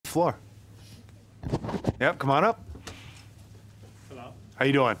floor. Yep, come on up. Hello. How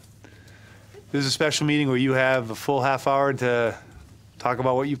you doing? This is a special meeting where you have a full half hour to talk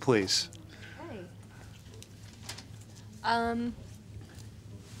about what you please. Hey.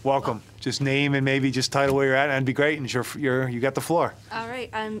 Welcome. Just name and maybe just title where you're at, and that'd be great. And you got the floor. All right,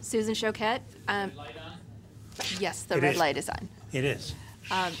 I'm Susan Choquette. Light on? Yes, the It red is. light is on. It is.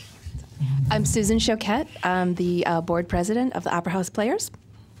 I'm Susan Choquette. I'm the board president of the Opera House Players.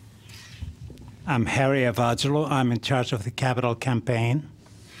 I'm Harry Avagelo. I'm in charge of the capital campaign.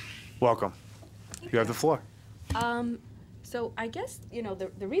 Welcome. You have the floor. So I guess, you know,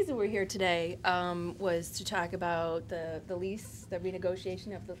 the reason we're here today was to talk about the lease, the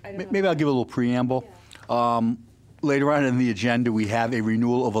renegotiation of the, I don't know. Maybe I'll give a little preamble. Later on in the agenda, we have a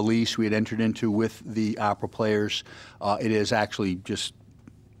renewal of a lease we had entered into with the opera players. It is actually just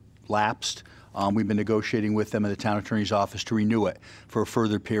lapsed. We've been negotiating with them in the town attorney's office to renew it for a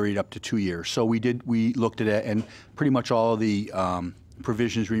further period up to 2 years. So we looked at it, and pretty much all of the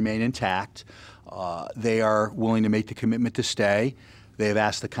provisions remain intact. They are willing to make the commitment to stay. They have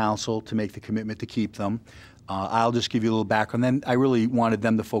asked the council to make the commitment to keep them. I'll just give you a little background. Then I really wanted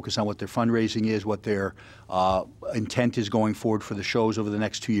them to focus on what their fundraising is, what their intent is going forward for the shows over the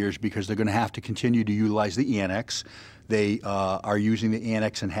next 2 years, because they're going to have to continue to utilize the annex. They are using the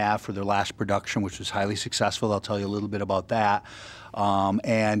annex and have for their last production, which was highly successful. I'll tell you a little bit about that.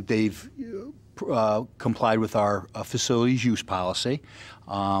 And they've complied with our facilities use policy.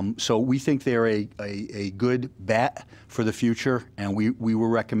 So we think they're a good bet for the future, and we were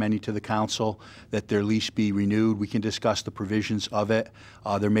recommending to the council that their lease be renewed. We can discuss the provisions of it.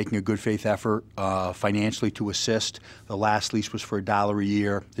 They're making a good faith effort financially to assist. The last lease was for $1 a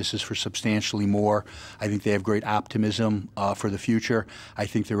year. This is for substantially more. I think they have great optimism for the future. I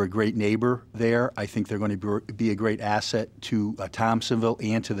think they're a great neighbor there. I think they're going to be a great asset to Thompsonville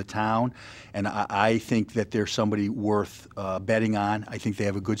and to the town. And I think that they're somebody worth betting on. I think they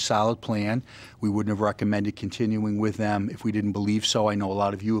have a good, solid plan. We wouldn't have recommended continuing with them if we didn't believe so. I know a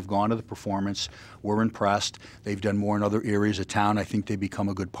lot of you have gone to the performance. We're impressed. They've done more in other areas of town. I think they become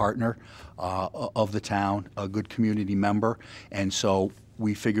a good partner of the town, a good community member. And so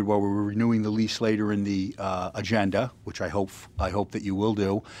we figured while we were renewing the lease later in the agenda, which I hope that you will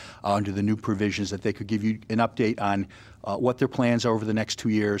do, under the new provisions, that they could give you an update on what their plans are over the next 2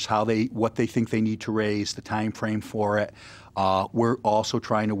 years, what they think they need to raise, the time frame for it. We're also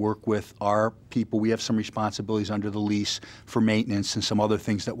trying to work with our people. We have some responsibilities under the lease for maintenance and some other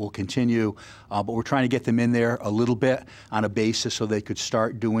things that will continue, but we're trying to get them in there a little bit on a basis so they could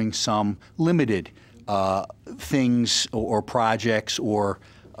start doing some limited things or projects or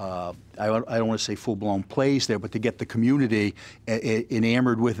I don't want to say full-blown plays there, but to get the community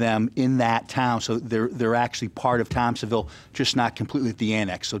enamored with them in that town, so they're actually part of Thompsonville, just not completely at the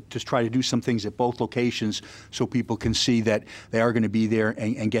annex. So just try to do some things at both locations so people can see that they are going to be there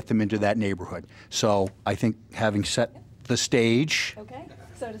and get them into that neighborhood. So I think having set the stage, Okay,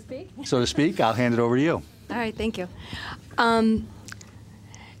 so to speak. I'll hand it over to you. All right, thank you.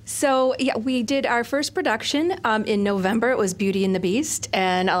 So yeah, we did our first production in November. It was Beauty and the Beast,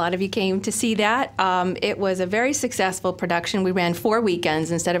 and a lot of you came to see that. It was a very successful production. We ran 4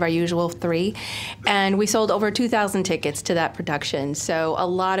 weekends instead of our usual 3, and we sold over 2,000 tickets to that production. So a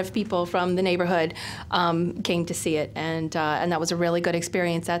lot of people from the neighborhood came to see it, and that was a really good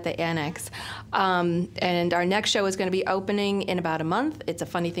experience at the Annex. And our next show is going to be opening in about a month. It's a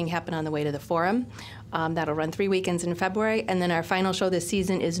Funny Thing Happened on the Way to the Forum. That'll run 3 weekends in February, and then our final show this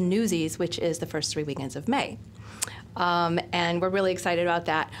season is Newsies, which is the first 3 weekends of May. And we're really excited about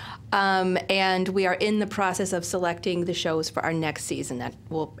that. And we are in the process of selecting the shows for our next season. That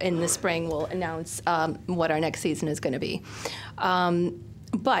will, in the spring, we'll announce what our next season is going to be.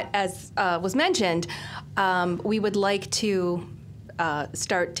 But as was mentioned, we would like to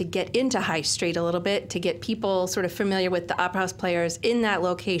start to get into High Street a little bit, to get people sort of familiar with the Opera House Players in that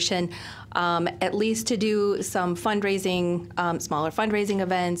location, at least to do some fundraising, smaller fundraising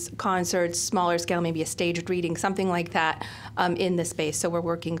events, concerts, smaller scale, maybe a staged reading, something like that in the space. So we're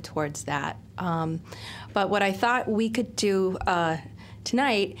working towards that. But what I thought we could do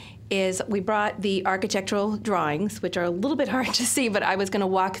tonight is we brought the architectural drawings, which are a little bit hard to see, but I was going to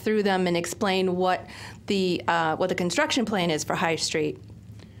walk through them and explain what the construction plan is for High Street.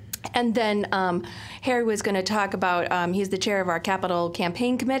 And then Harry was going to talk about, he's the chair of our capital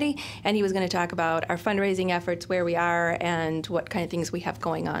campaign committee, and he was going to talk about our fundraising efforts, where we are, and what kind of things we have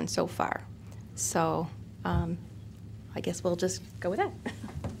going on so far. So I guess we'll just go with that.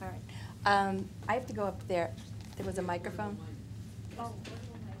 All right. I have to go up there. There was a microphone. Oh.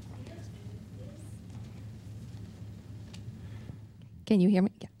 Can you hear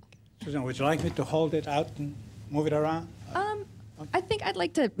me? Yeah. Susan, would you like me to hold it out and move it around? I think I'd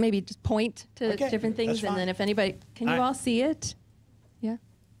like to maybe just point to Okay, different things, that's and then fine. if anybody, can you All right. all see it? Yeah,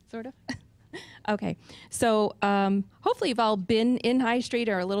 sort of. Okay, so hopefully you've all been in High Street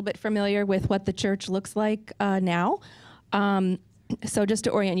or are a little bit familiar with what the church looks like now. So just to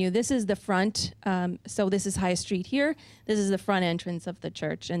orient you, this is the front. So this is High Street here. This is the front entrance of the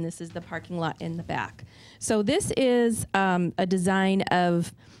church, and this is the parking lot in the back. So this is a design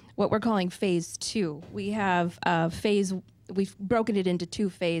of what we're calling phase 2. We have we've broken it into 2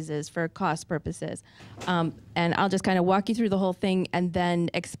 phases for cost purposes. And I'll just kind of walk you through the whole thing and then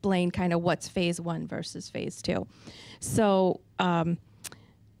explain kind of what's phase 1 versus phase 2. So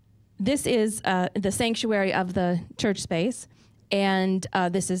this is the sanctuary of the church space, and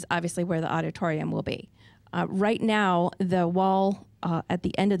this is obviously where the auditorium will be. Right now, the wall at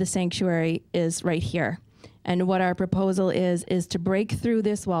the end of the sanctuary is right here. And what our proposal is to break through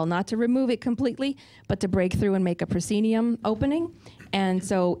this wall, not to remove it completely, but to break through and make a proscenium opening. And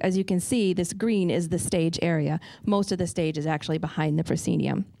so, as you can see, this green is the stage area. Most of the stage is actually behind the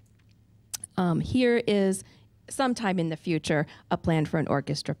proscenium. Here is, sometime in the future, a plan for an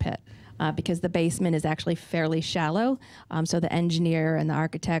orchestra pit. Because the basement is actually fairly shallow. So the engineer and the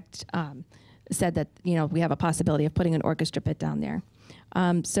architect said that, you know, we have a possibility of putting an orchestra pit down there.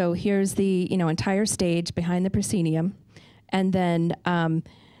 So here's the, you know, entire stage behind the proscenium. And then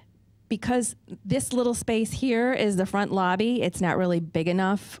because this little space here is the front lobby, it's not really big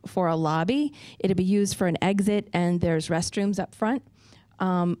enough for a lobby. It'll be used for an exit, and there's restrooms up front.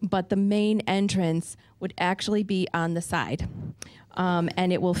 But the main entrance would actually be on the side.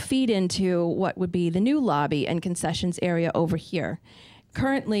 And it will feed into what would be the new lobby and concessions area over here.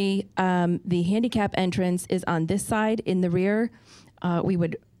 Currently, the handicap entrance is on this side in the rear. We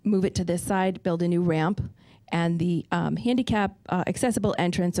would move it to this side, build a new ramp, and the handicap accessible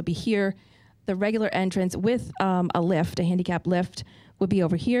entrance will be here. The regular entrance with a lift, a handicap lift, would be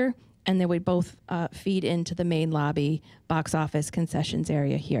over here, and they would both feed into the main lobby, box office, concessions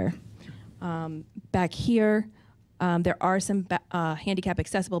area here. Back here, there are some handicap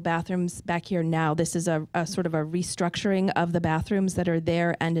accessible bathrooms back here now. This is a sort of a restructuring of the bathrooms that are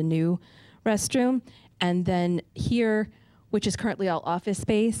there and a new restroom. And then here, which is currently all office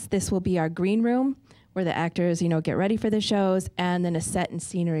space, this will be our green room where the actors, you know, get ready for the shows, and then a set and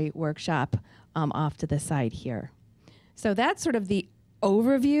scenery workshop off to the side here. So that's sort of the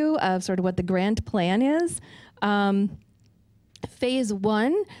overview of sort of what the grand plan is. Phase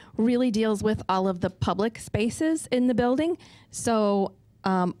 1 really deals with all of the public spaces in the building. So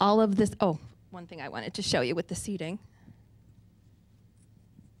all of this, oh, one thing I wanted to show you with the seating.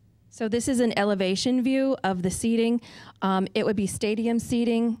 So this is an elevation view of the seating. It would be stadium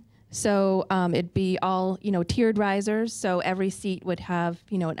seating. So it'd be all, you know, tiered risers. So every seat would have,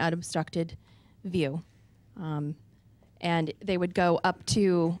 you know, an unobstructed view. And they would go up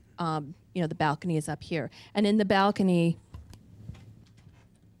to, you know, the balcony is up here. And in the balcony,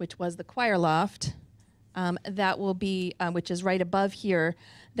 which was the choir loft, that will be, which is right above here,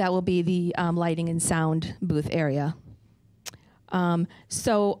 that will be the lighting and sound booth area.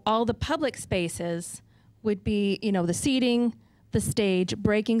 So all the public spaces would be, you know, the seating, the stage,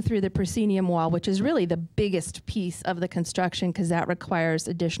 breaking through the proscenium wall, which is really the biggest piece of the construction because that requires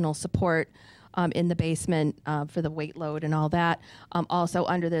additional support in the basement for the weight load and all that. Also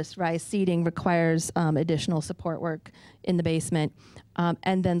under this rise seating requires additional support work in the basement.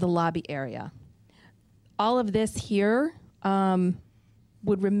 And then the lobby area. All of this here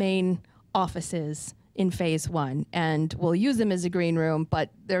would remain offices in phase 1, and we'll use them as a green room, but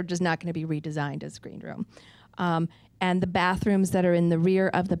they're just not going to be redesigned as green room. And the bathrooms that are in the rear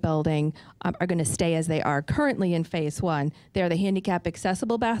of the building are going to stay as they are currently in phase 1. They're the handicap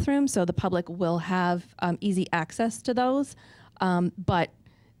accessible bathrooms, so the public will have easy access to those, but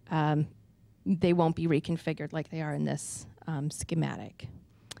they won't be reconfigured like they are in this schematic.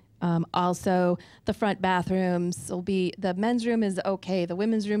 Also, the front bathrooms will be, the men's room is okay, the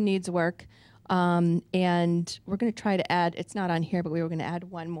women's room needs work, and we're going to try to add, it's not on here, but we were going to add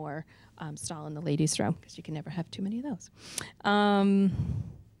one more stall in the ladies' room, because you can never have too many of those. I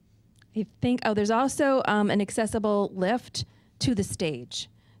think, oh, there's also an accessible lift to the stage.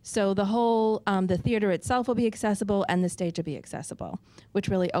 So the whole, the theater itself will be accessible, and the stage will be accessible, which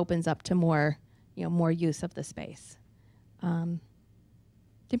really opens up to more, you know, more use of the space. Do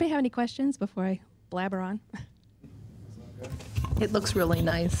anybody have any questions before I blabber on? It looks really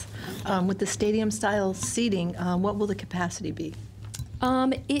nice. With the stadium-style seating, what will the capacity be?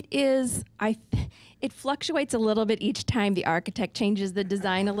 It is, it fluctuates a little bit each time the architect changes the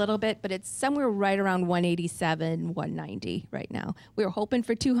design a little bit, but it's somewhere right around 187, 190 right now. We were hoping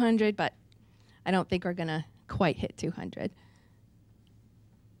for 200, but I don't think we're going to quite hit 200.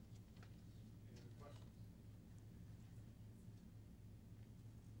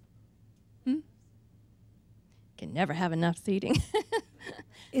 Can never have enough seating.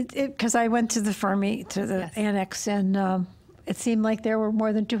 Because I went to the Yes. annex, and it seemed like there were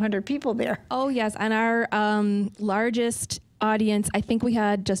more than 200 people there. Oh, yes. And our largest audience, I think we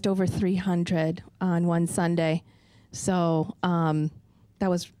had just over 300 on one Sunday. So that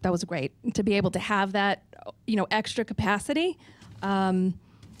was great to be able to have that, extra capacity.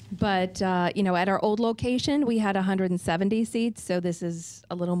 But at our old location, we had 170 seats, so this is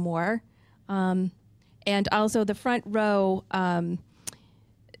a little more. And also the front row,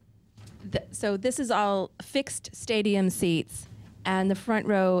 so this is all fixed stadium seats, and the front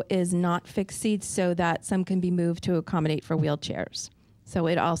row is not fixed seats, so that some can be moved to accommodate for wheelchairs. So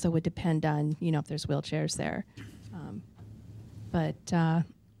it also would depend on, if there's wheelchairs there. But we're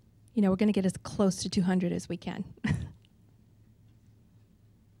going to get as close to 200 as we can.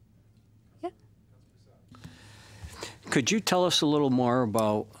 Yeah. Could you tell us a little more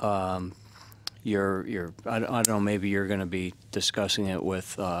about your I don't know, maybe you're going to be discussing it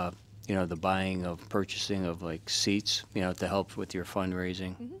with the purchasing of like seats, to help with your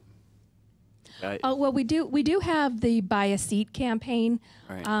fundraising. Oh, well, we do have the Buy a Seat campaign,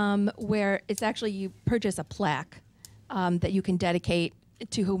 Right. where it's actually you purchase a plaque that you can dedicate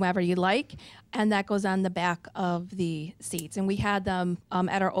to whomever you like, and that goes on the back of the seats. And we had them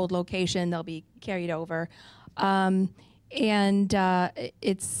at our old location. They'll be carried over.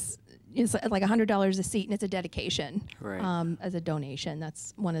 It's like $100 a seat, and it's a dedication, Right. as a donation.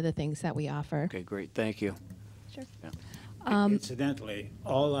 That's one of the things that we offer. Okay, great. Thank you. Sure. Yeah. Incidentally,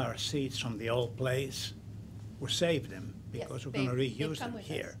 all our seats from the old place, we saved them because we're going to they reuse come them with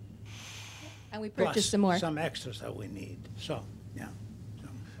here. And we Plus purchased some more. some extras that we need. So, yeah.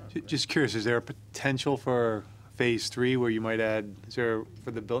 Just curious, is there a potential for phase 3 where you might add, is there,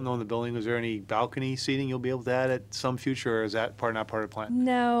 for the building, the building, is there any balcony seating you'll be able to add at some future, or is that not part of the plan?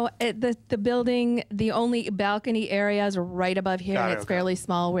 No, the building, the only balcony area is right above here. Got And it, it's okay. fairly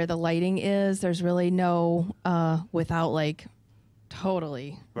small where the lighting is. There's really no, without like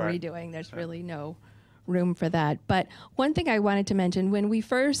totally Right. redoing, there's really no room for that. But one thing I wanted to mention, when we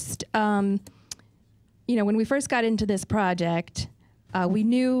first, when we first got into this project, we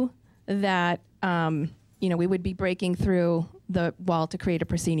knew that, we would be breaking through the wall to create a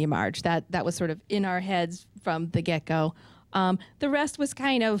proscenium arch. That was sort of in our heads from the get-go. The rest was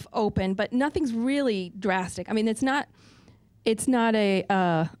kind of open, but nothing's really drastic. I mean, it's not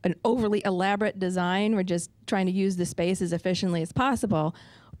an overly elaborate design. We're just trying to use the space as efficiently as possible.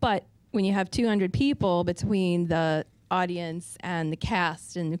 But when you have 200 people between the audience and the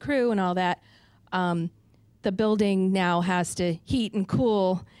cast and the crew and all that, the building now has to heat and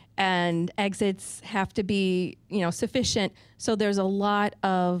cool, and exits have to be, sufficient. So there's a lot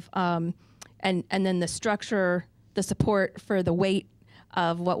of, and then the structure, the support for the weight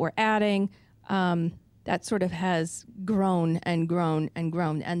of what we're adding, that sort of has grown and grown and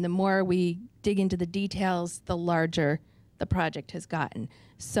grown. And the more we dig into the details, the larger the project has gotten.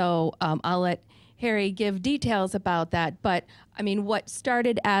 So I'll let Harry give details about that. But I mean, what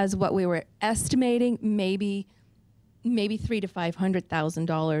started as what we were estimating, maybe $300,000 to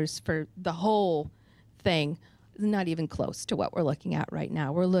 $500,000 for the whole thing, is not even close to what we're looking at right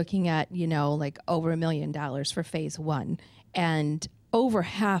now. We're looking at, like over $1 million for phase 1, and over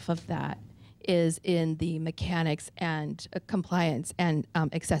half of that is in the mechanics and compliance and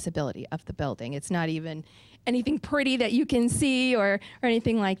accessibility of the building. It's not even anything pretty that you can see or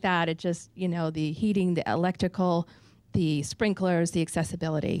anything like that. It just, the heating, the electrical, the sprinklers, the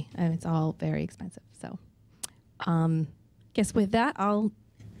accessibility, and it's all very expensive. So guess with that, I'll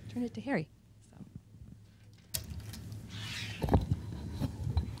turn it to Harry.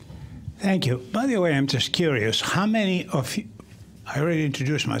 Thank you. By the way, I'm just curious, how many of you, I already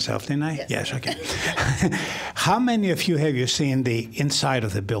introduced myself, didn't I? Yes, okay. How many of you have you seen the inside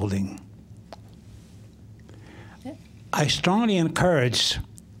of the building? Yeah. I strongly encourage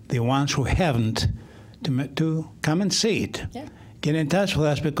the ones who haven't to come and see it. Yeah. Get in touch with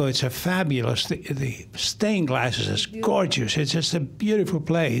us because it's a fabulous, the stained glass is gorgeous. It's just a beautiful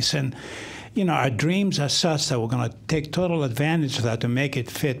place. And, our dreams are such that we're going to take total advantage of that to make it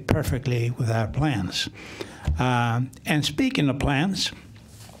fit perfectly with our plans. And speaking of plans,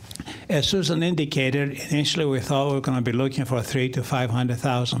 as Susan indicated, initially we thought we were going to be looking for $300,000 to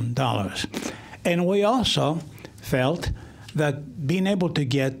 $500,000. And we also felt that being able to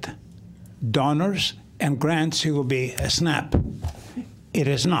get donors and grants, it will be a snap. It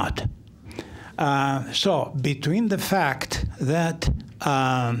is not. So between the fact that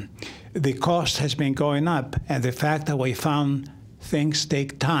the cost has been going up and the fact that we found things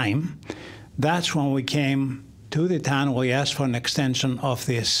take time, that's when we came to the town. We asked for an extension of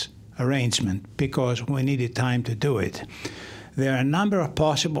this arrangement because we needed time to do it. There are a number of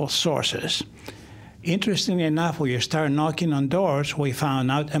possible sources. Interestingly enough, when you start knocking on doors, we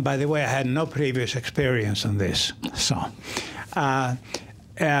found out, and by the way, I had no previous experience on this, so.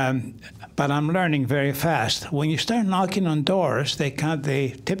 But I'm learning very fast. When you start knocking on doors, they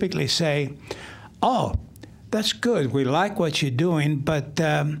typically say, "Oh, that's good. We like what you're doing, but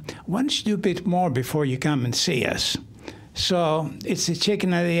why don't you do a bit more before you come and see us?" So it's a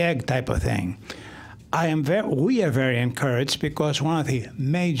chicken and the egg type of thing. We are very encouraged because one of the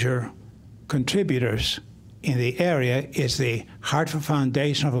major contributors in the area is the Hartford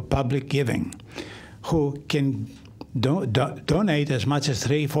Foundation for Public Giving, who can donate as much as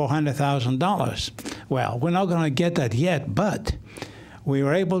 $300,000-$400,000. Well, we're not going to get that yet, but we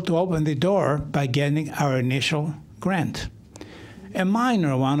were able to open the door by getting our initial grant. A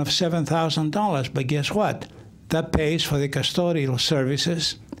minor one of $7,000, but guess what? That pays for the custodial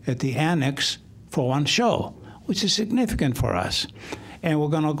services at the annex for one show, which is significant for us. And we're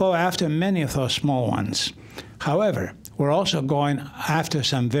going to go after many of those small ones. However, we're also going after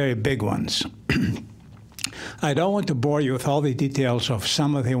some very big ones. I don't want to bore you with all the details of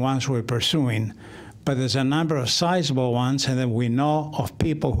some of the ones we're pursuing, but there's a number of sizable ones, and then we know of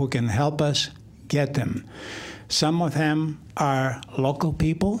people who can help us get them. Some of them are local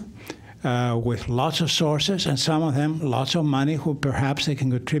people with lots of sources, and some of them lots of money who perhaps they can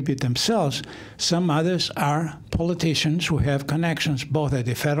contribute themselves. Some others are politicians who have connections both at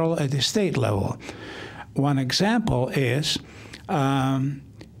the federal and the state level. One example is,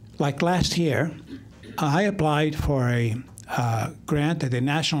 like last year, I applied for a grant at the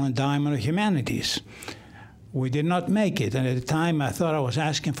National Endowment of Humanities. We did not make it, and at the time I thought I was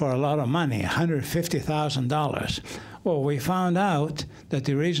asking for a lot of money, $150,000. Well, we found out that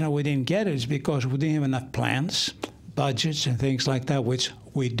the reason we didn't get it is because we didn't have enough plans, budgets, and things like that, which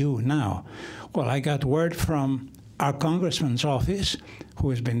we do now. Well, I got word from our congressman's office,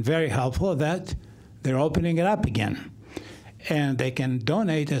 who has been very helpful, that they're opening it up again. And they can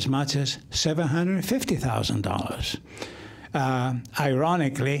donate as much as $750,000.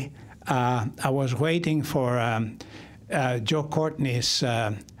 Ironically, I was waiting for Joe Courtney's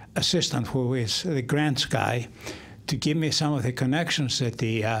assistant, who is the grants guy, to give me some of the connections at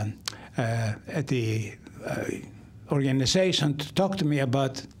the organization to talk to me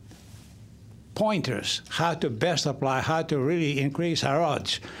about pointers, how to best apply, how to really increase our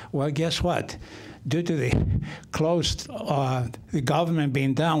odds. Well, guess what? Due to the closed, the government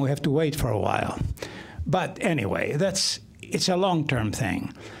being down, we have to wait for a while. But anyway, it's a long-term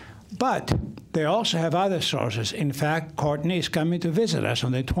thing. But they also have other sources. In fact, Courtney is coming to visit us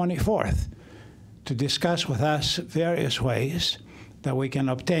on the 24th to discuss with us various ways that we can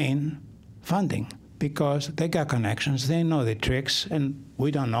obtain funding, because they got connections, they know the tricks, and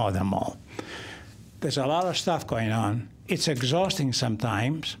we don't know them all. There's a lot of stuff going on. It's exhausting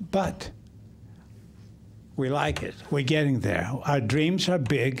sometimes, but we like it. We're getting there. Our dreams are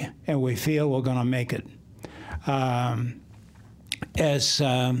big, and we feel we're going to make it. And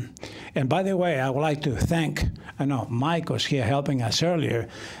by the way, I would like to thank, I know Mike was here helping us earlier,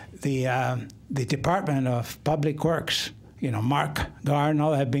 the Department of Public Works, Mark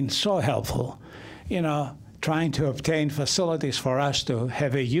Garno have been so helpful, trying to obtain facilities for us to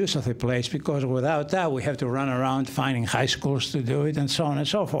have a use of the place, because without that, we have to run around finding high schools to do it and so on and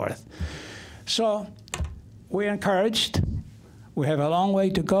so forth. So we're encouraged. We have a long way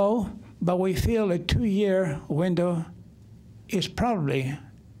to go, but we feel a 2-year window is probably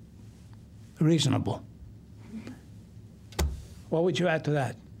reasonable. What would you add to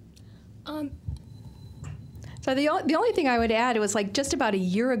that? So the only thing I would add, it was like just about a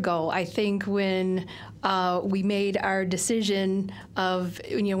year ago, I think, when we made our decision of,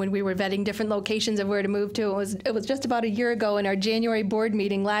 when we were vetting different locations of where to move to. It was just about a year ago in our January board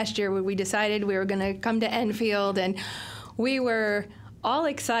meeting last year where we decided we were going to come to Enfield, and we were all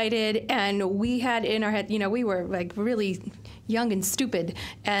excited, and we had in our head, we were like really young and stupid,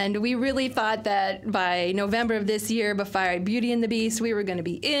 and we really thought that by November of this year, before Beauty and the Beast, we were going to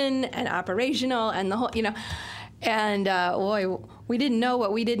be in and operational and the whole, and boy, we didn't know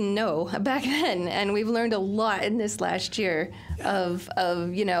what we didn't know back then, and we've learned a lot in this last year of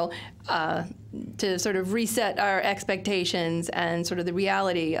to sort of reset our expectations and sort of the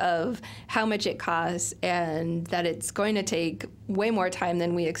reality of how much it costs and that it's going to take way more time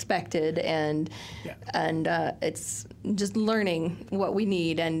than we expected, and it's just learning what we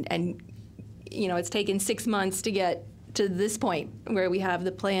need, and you know, it's taken 6 months to get to this point where we have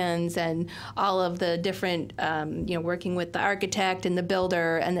the plans and all of the different, you know, working with the architect and the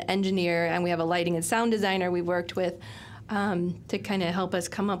builder and the engineer, and we have a lighting and sound designer we worked with to kind of help us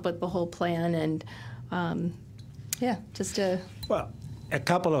come up with the whole plan, and yeah, just to... Well, a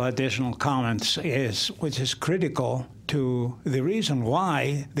couple of additional comments which is critical to the reason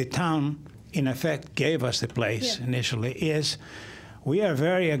why the town, in effect, gave us the place initially is we are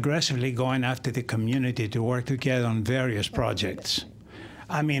very aggressively going after the community to work together on various projects.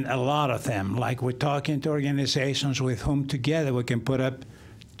 I mean, a lot of them. Like we're talking to organizations with whom together we can put up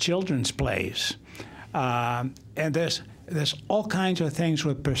children's plays. And there's all kinds of things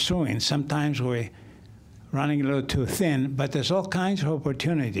we're pursuing. Sometimes we're running a little too thin, but there's all kinds of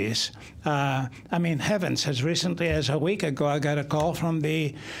opportunities. I mean, heavens, as recently as a week ago, I got a call from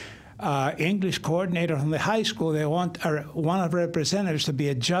the English coordinator from the high school. They want one of the representatives to be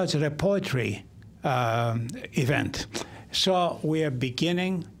a judge at a poetry event. So we are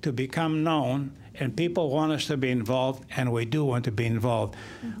beginning to become known, and people want us to be involved, and we do want to be involved.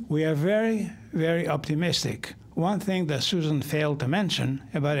 Mm-hmm. We are very, very optimistic. One thing that Susan failed to mention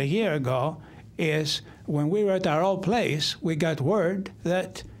about a year ago is when we were at our old place, we got word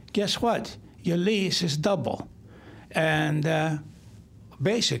that, guess what? Your lease is double. And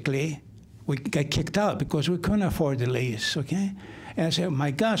basically, we got kicked out because we couldn't afford the lease, okay? And I said,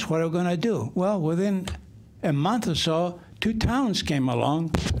 my gosh, what are we going to do? Well, within a month or so, 2 towns came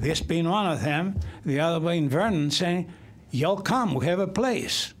along, this being one of them, the other being Vernon, saying, y'all come, we have a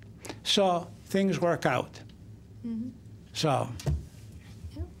place. So things work out. Mm-hmm. So,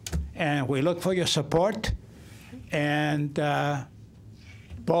 and we look for your support, and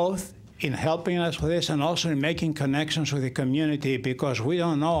both in helping us with this and also in making connections with the community, because we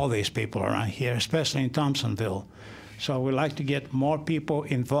don't know all these people around here, especially in Thompsonville. So we like to get more people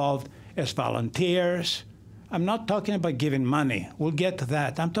involved as volunteers. I'm not talking about giving money. We'll get to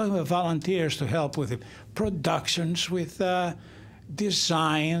that. I'm talking about volunteers to help with the productions, with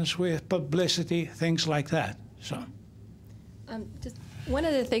designs, with publicity, things like that. So, just one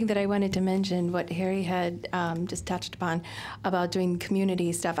other thing that I wanted to mention, what Harry had just touched upon about doing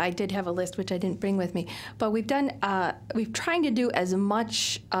community stuff. I did have a list which I didn't bring with me, but we've trying to do as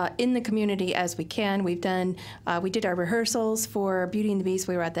much in the community as we can. We did our rehearsals for Beauty and the Beast.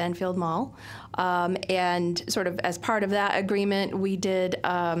 We were at the Enfield Mall, and sort of as part of that agreement, we did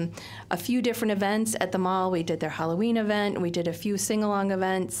a few different events at the mall. We did their Halloween event. We did a few sing-along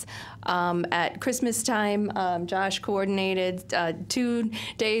events. At Christmas time, Josh coordinated 2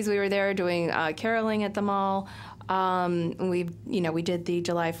 days we were there doing caroling at the mall. We did the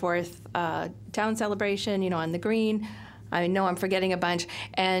July 4th town celebration, on the green. I know I'm forgetting a bunch.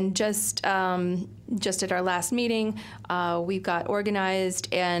 And just at our last meeting, we got organized,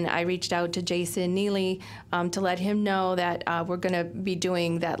 and I reached out to Jason Neely to let him know that we're going to be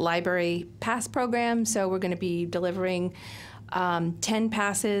doing that library pass program. So we're going to be delivering 10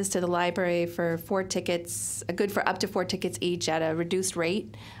 passes to the library for 4 tickets, good for up to 4 tickets each at a reduced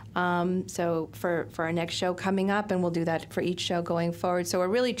rate. So for our next show coming up, and we'll do that for each show going forward. So we're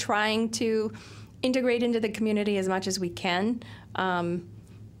really trying to integrate into the community as much as we can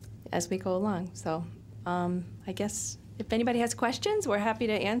as we go along. So I guess if anybody has questions, we're happy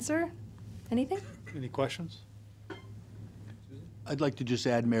to answer anything. Any questions? I'd like to just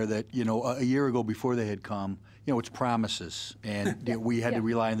add, Mayor, that, a year ago before they had come, it's promises, and we had to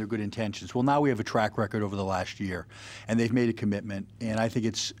rely on their good intentions. Well, now we have a track record over the last year, and they've made a commitment, and I think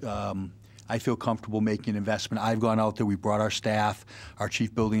it's I feel comfortable making an investment. I've gone out there. We brought our staff, our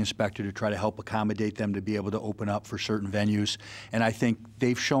chief building inspector, to try to help accommodate them to be able to open up for certain venues. And I think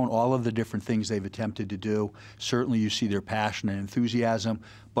they've shown all of the different things they've attempted to do. Certainly you see their passion and enthusiasm,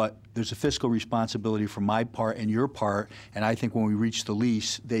 but there's a fiscal responsibility from my part and your part, and I think when we reach the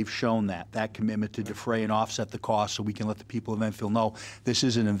lease, they've shown that commitment to defray and offset the cost so we can let the people of Enfield know this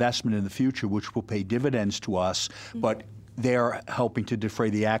is an investment in the future which will pay dividends to us, but they're helping to defray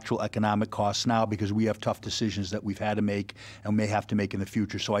the actual economic costs now, because we have tough decisions that we've had to make and may have to make in the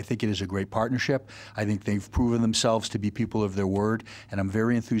future. So I think it is a great partnership. I think they've proven themselves to be people of their word, and I'm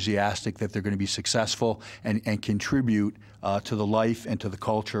very enthusiastic that they're going to be successful and contribute to the life and to the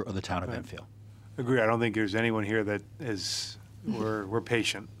culture of the town of Enfield. Agree. I don't think there's anyone here that is, we're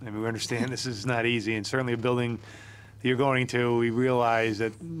patient. I mean, we understand this is not easy, and certainly a building you're going to, we realize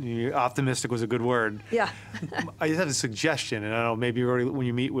that optimistic was a good word. Yeah. I just have a suggestion, and I don't know, maybe already when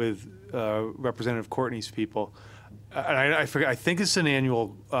you meet with Representative Courtney's people, and I forget, I think it's an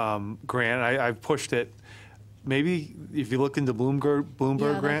annual grant. I've pushed it. Maybe if you look into Bloomberg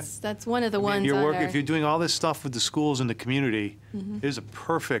Yeah, grant. that's one of the I mean, ones your on work, our- if you're doing all this stuff with the schools and the community, it is a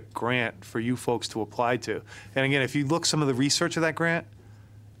perfect grant for you folks to apply to. And again, if you look some of the research of that grant,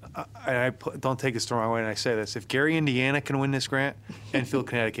 don't take this the wrong way when I say this. If Gary, Indiana can win this grant, Enfield,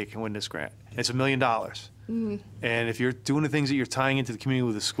 Connecticut can win this grant. It's $1 million. And if you're doing the things that you're tying into the community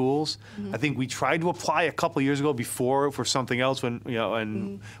with the schools, I think we tried to apply a couple years ago before for something else when,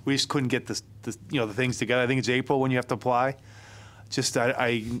 and we just couldn't get the things together. I think it's April when you have to apply. Just,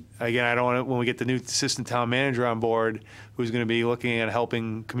 again, I don't want to, when we get the new assistant town manager on board, who's going to be looking at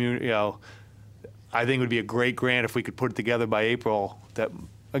helping community, I think it would be a great grant if we could put it together by April. That,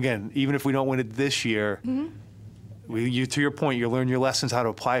 again, even if we don't win it this year, to your point, you learn your lessons how to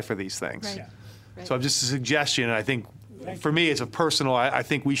apply for these things. Right. Yeah. Right. So I'm just a suggestion, and I think, for me, it's a personal, I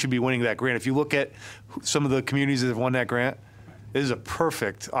think we should be winning that grant. If you look at some of the communities that have won that grant, this is a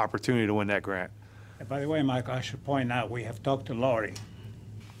perfect opportunity to win that grant. And by the way, Mike, I should point out, we have talked to Lori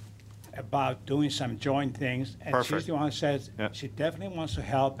about doing some joint things. And Perfect. she's the one who says Yeah. she definitely wants to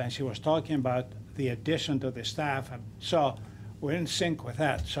help, and she was talking about the addition to the staff. And so we're in sync with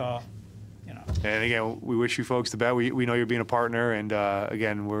that, so, And again, we wish you folks the best. We know you're being a partner, and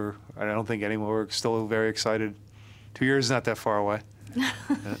again, I don't think anyone, we're still very excited. 2 years is not that far away.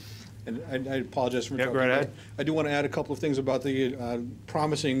 And I apologize for Yeah, interrupting. go right but ahead. I do want to add a couple of things about the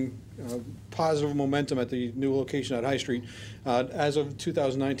promising, positive momentum at the new location at High Street. As of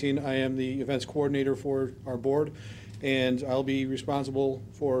 2019, I am the events coordinator for our board, and I'll be responsible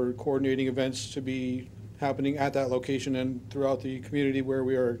for coordinating events to be happening at that location and throughout the community where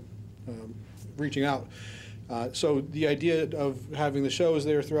we are reaching out. So the idea of having the shows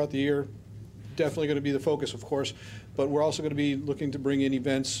there throughout the year, definitely going to be the focus, of course, but we're also going to be looking to bring in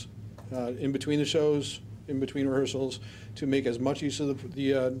events in between the shows, in between rehearsals, to make as much use of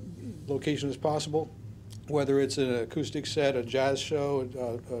the location as possible, whether it's an acoustic set, a jazz show,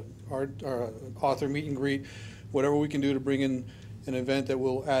 art, author meet and greet, whatever we can do to bring in an event that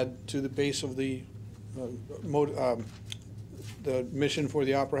will add to the base of the mission for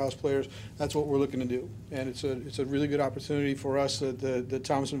the Opera House players. That's what we're looking to do, and it's a really good opportunity for us that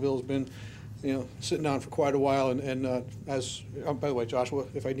Thomasonville has been, sitting on for quite a while. And as by the way, Joshua,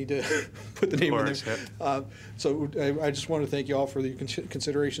 if I need to put the name in course, there. So I just want to thank you all for the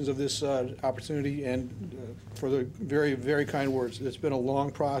considerations of this opportunity and for the very, very kind words. It's been a long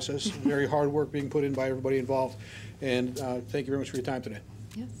process, very hard work being put in by everybody involved, and thank you very much for your time today.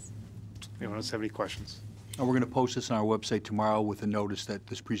 Yes. Anyone else have any questions? And we're going to post this on our website tomorrow with a notice that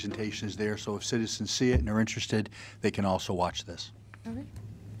this presentation is there, so if citizens see it and are interested, they can also watch this. All right.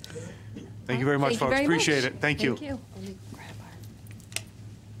 Thank you very much, Thank you folks. very Appreciate much. it. Thank you. Thank you. Let me grab our-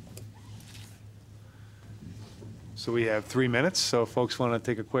 So we have 3 minutes, so if folks want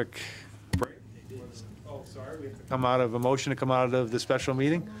to take a quick break. Oh, sorry, we have to come out of, a motion to come out of the special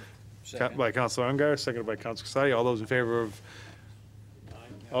meeting? By Councilor Ungar, seconded by Councilor Casati. All those in favor of,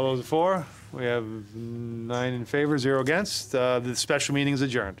 all those for? We have 9 in favor, 0 against. The special meeting is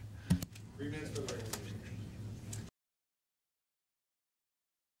adjourned.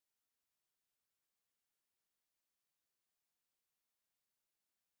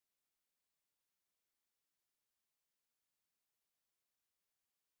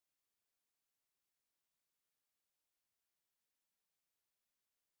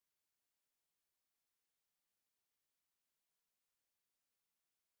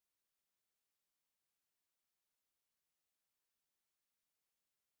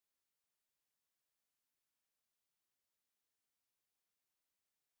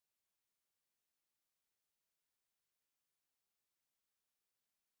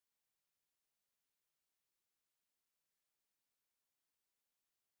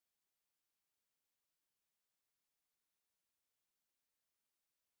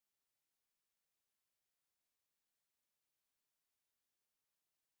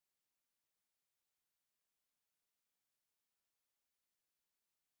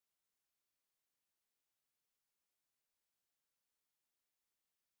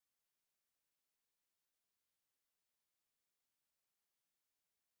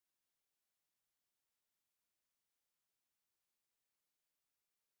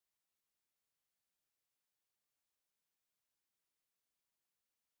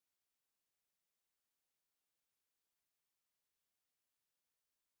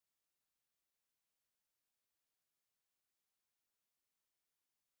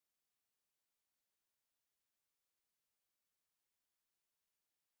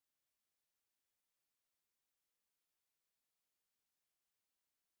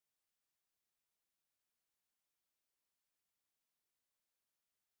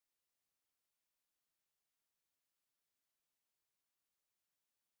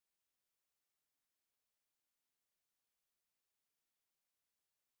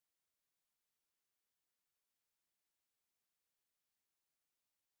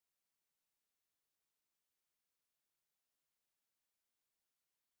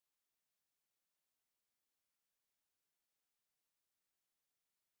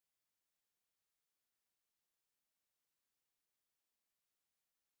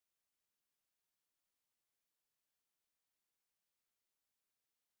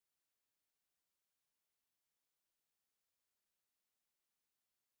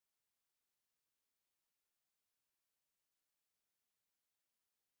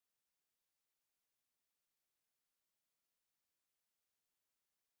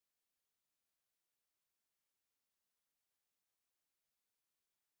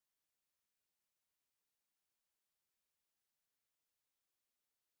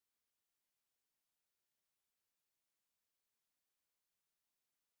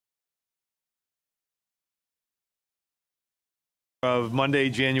 Of Monday,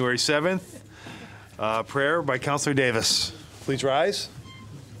 January 7th. Prayer by Counselor Davis. Please rise.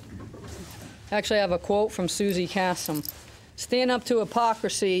 Actually, I have a quote from Susie Kassam. Stand up to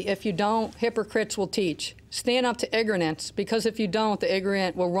hypocrisy. If you don't, hypocrites will teach. Stand up to ignorance, because if you don't, the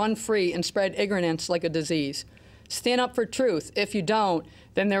ignorant will run free and spread ignorance like a disease. Stand up for truth. If you don't,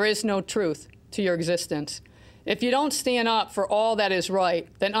 then there is no truth to your existence. If you don't stand up for all that is right,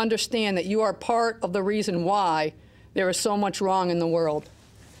 then understand that you are part of the reason why there is so much wrong in the world.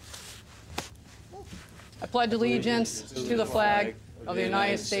 I pledge allegiance to the flag of the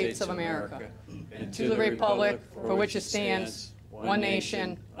United States of America and to the republic for which it stands, one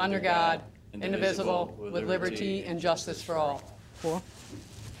nation, under God, indivisible, with liberty and justice for all. Four.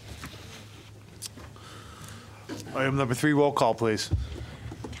 Item number 3, roll call, please.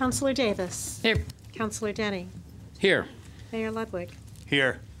 Counselor Davis. Here. Counselor Denny. Here. Mayor Ludwig.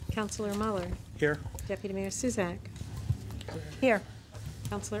 Here. Counselor Muller. Here. Deputy Mayor Suzak. Here.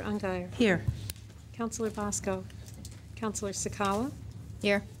 Counselor Ungary. Here. Counselor Bosco. Counselor Sakala.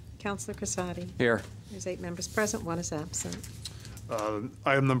 Here. Counselor Crissati. Here. There's 8 members present, 1 is absent.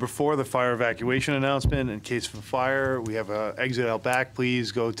 Item number 4, the fire evacuation announcement. In case of a fire, we have an exit out back.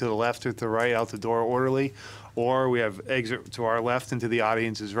 Please go to the left or to the right, out the door orderly. Or we have exit to our left and to the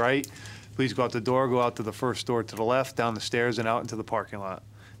audience's right. Please go out the door, go out to the first door to the left, down the stairs, and out into the parking lot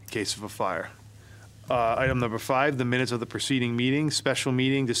in case of a fire. Item number 5, the minutes of the preceding meeting, special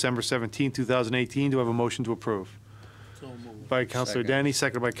meeting, December 17, 2018. Do I have a motion to approve? So moved. By Counselor Denny,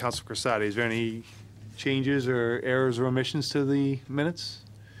 seconded by Counselor Crissati. Is there any changes or errors or omissions to the minutes?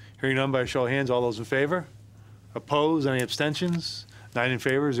 Hearing none, by a show of hands, all those in favor? Opposed? Any abstentions? 9 in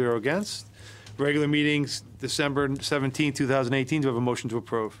favor, 0 against. Regular meetings, December 17, 2018. Do I have a motion to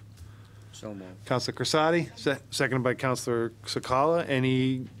approve? So moved. Counselor Crissati, seconded by Counselor Sakala.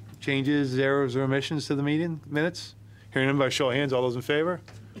 Any changes, errors, or omissions to the meeting minutes? Hearing none, by a show of hands, all those in favor?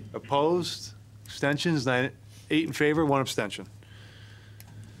 Opposed? Abstentions? 8 in favor, 1 abstention.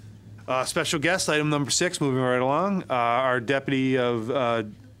 Special guest, item number 6, moving right along. Our Deputy of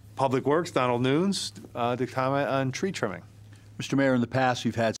Public Works, Donald Nunes, to comment on tree trimming. Mr. Mayor, in the past,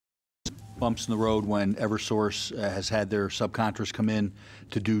 we've had bumps in the road when Eversource has had their subcontractors come in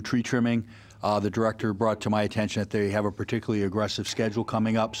to do tree trimming. The director brought to my attention that they have a particularly aggressive schedule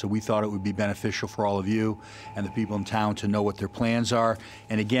coming up, so we thought it would be beneficial for all of you and the people in town to know what their plans are.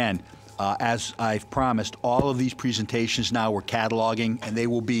 And again, as I've promised, all of these presentations now we're cataloging, and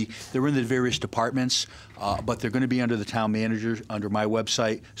they're in the various departments, but they're going to be under the town manager, under my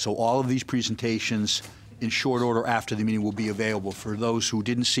website. So all of these presentations in short order after the meeting will be available. For those who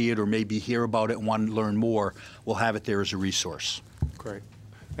didn't see it or maybe hear about it and want to learn more, we'll have it there as a resource. Great.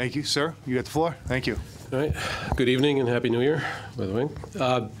 Thank you, sir. You got the floor. Thank you. All right. Good evening and Happy New Year, by the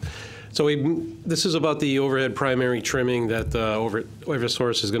way. This is about the overhead primary trimming that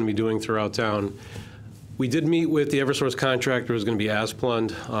Eversource is going to be doing throughout town. We did meet with the Eversource contractor, who's going to be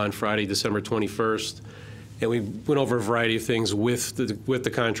Asplund, on Friday, December 21st. And we went over a variety of things with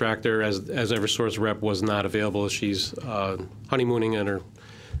the contractor, as Eversource rep was not available. She's honeymooning in her,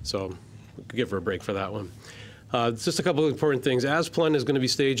 so we could give her a break for that one. Just a couple of important things. Asplund is going to be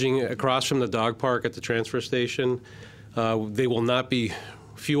staging across from the dog park at the transfer station. They will not be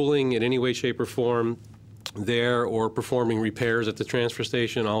fueling in any way, shape, or form there or performing repairs at the transfer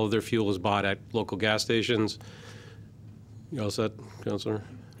station. All of their fuel is bought at local gas stations. You all set, Councilor?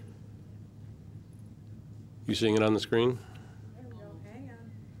 You seeing it on the screen?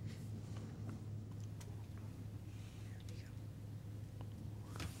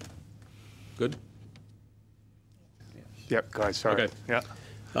 Good? Yep, go ahead, sorry. Okay. Yeah.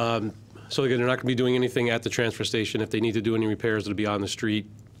 So again, they're not going to be doing anything at the transfer station. If they need to do any repairs, it'll be on the street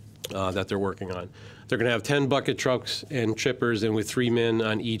that they're working on. They're going to have 10 bucket trucks and chippers, and with 3 men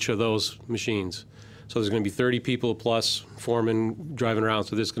on each of those machines. So there's going to be 30 people plus foremen driving around.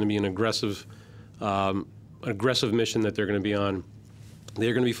 So this is going to be an aggressive mission that they're going to be on.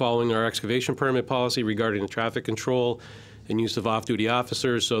 They're going to be following our excavation permit policy regarding the traffic control and use of off-duty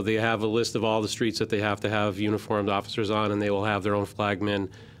officers. So they have a list of all the streets that they have to have uniformed officers on, and they will have their own flagmen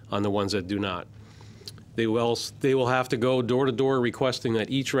on the ones that do not. They will have to go door to door requesting that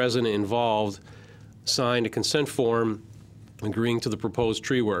each resident involved sign a consent form agreeing to the proposed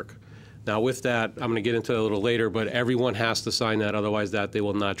tree work. Now with that, I'm going to get into it a little later, but everyone has to sign that, otherwise they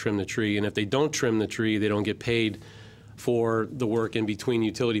will not trim the tree. And if they don't trim the tree, they don't get paid for the work in between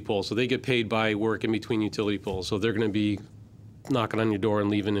utility poles. So they get paid by work in between utility poles. So they're going to be knocking on your door and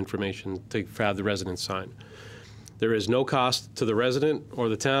leaving information to have the residents sign. There is no cost to the resident or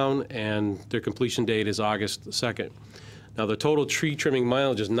the town, and their completion date is August 2nd. Now, the total tree trimming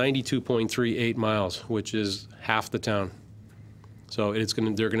mileage is 92.38 miles, which is half the town. So they're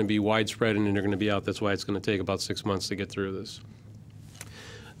going to be widespread and they're going to be out. That's why it's going to take about 6 months to get through this.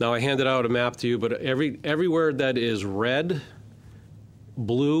 Now I handed out a map to you, but everywhere that is red,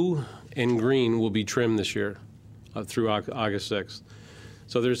 blue, and green will be trimmed this year through August 6th.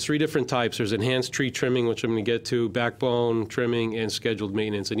 So there's 3 different types. There's enhanced tree trimming, which I'm going to get to, backbone trimming, and scheduled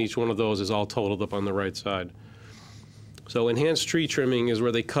maintenance. And each one of those is all totaled up on the right side. So enhanced tree trimming is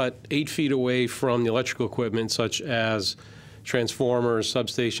where they cut 8 feet away from the electrical equipment, such as transformers,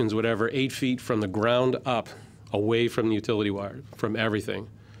 substations, whatever, 8 feet from the ground up, away from the utility wire, from everything.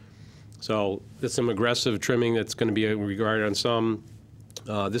 So there's some aggressive trimming that's going to be regarded on some.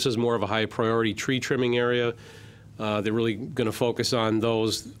 This is more of a high priority tree trimming area. They're really going to focus on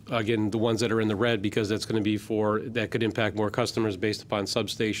those, again, the ones that are in the red, because that's going to be that could impact more customers based upon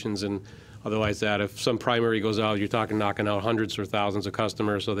substations and otherwise that. If some primary goes out, you're talking knocking out hundreds or thousands of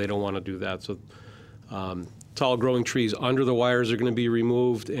customers, so they don't want to do that. So tall growing trees under the wires are going to be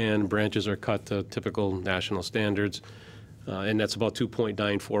removed, and branches are cut to typical national standards. And that's about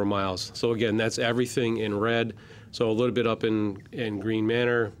 2.94 miles. So again, that's everything in red. So a little bit up in Green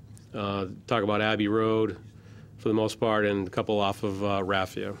Manor, talk about Abbey Road for the most part, and a couple off of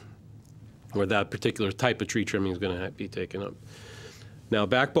Raffia, where that particular type of tree trimming is going to be taken up. Now,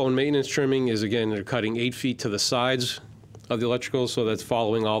 backbone maintenance trimming is, again, they're cutting 8 feet to the sides of the electrical, so that's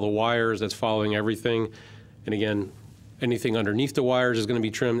following all the wires, that's following everything. And again, anything underneath the wires is going to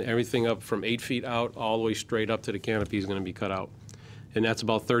be trimmed. Everything up from 8 feet out all the way straight up to the canopy is going to be cut out. And that's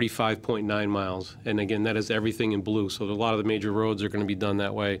about 35.9 miles. And again, that is everything in blue. So a lot of the major roads are going to be done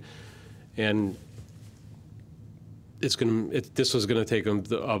that way. And this was going to take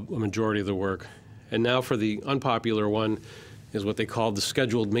a majority of the work. And now for the unpopular one is what they call the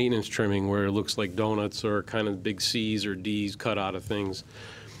scheduled maintenance trimming, where it looks like donuts or kind of big C's or D's cut out of things.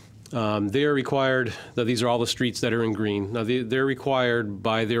 They are required, now these are all the streets that are in green. Now they're required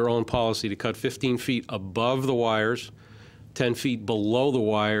by their own policy to cut 15 feet above the wires, 10 feet below the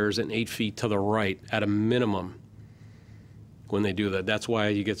wires, and 8 feet to the right at a minimum when they do that. That's why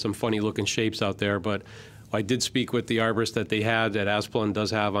you get some funny looking shapes out there. But I did speak with the arborist that they had, that Asplund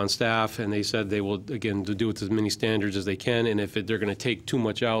does have on staff, and they said they will, again, do it to as many standards as they can, and if they're going to take too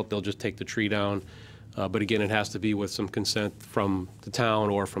much out, they'll just take the tree down. But again, it has to be with some consent from the town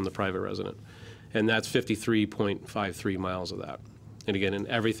or from the private resident. And that's 53.53 miles of that. And again, and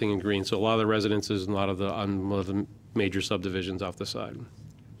everything in green. So a lot of the residences and a lot of the major subdivisions off the side.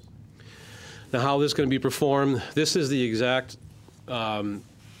 Now, how this is going to be performed, this is the exact,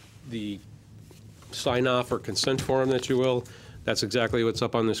 the sign-off or consent form, that you will. That's exactly what's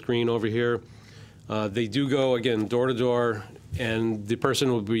up on the screen over here. They do go, again, door to door, and the person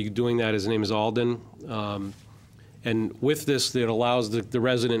will be doing that. His name is Alden. And with this, it allows the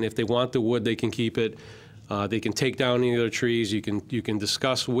resident, if they want the wood, they can keep it. They can take down any other trees. You can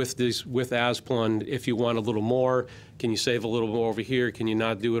discuss with Asplund if you want a little more. Can you save a little more over here? Can you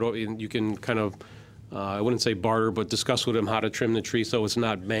not do it? You can kind of, I wouldn't say barter, but discuss with them how to trim the tree so it's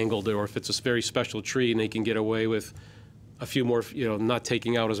not mangled, or if it's a very special tree and they can get away with a few more, not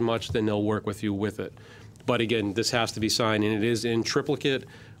taking out as much, then they'll work with you with it. But again, this has to be signed, and it is in triplicate.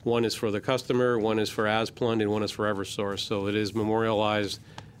 One is for the customer, one is for Asplund, and one is for Eversource. So it is memorialized.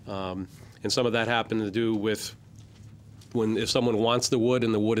 And some of that happened to do with if someone wants the wood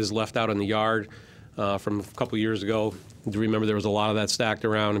and the wood is left out in the yard from a couple years ago. Do you remember there was a lot of that stacked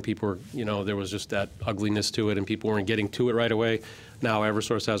around, and people were, there was just that ugliness to it, and people weren't getting to it right away. Now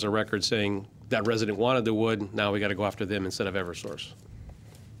Eversource has a record saying that resident wanted the wood. Now we got to go after them instead of Eversource.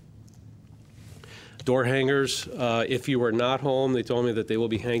 Door hangers, if you are not home, they told me that they will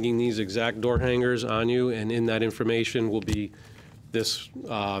be hanging these exact door hangers on you, and in that information will be this,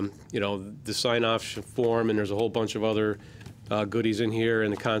 the sign-off form, and there's a whole bunch of other goodies in here,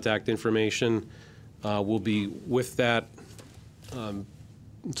 and the contact information will be with that.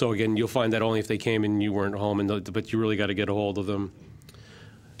 So again, you'll find that only if they came and you weren't home, but you really got to get a hold of them.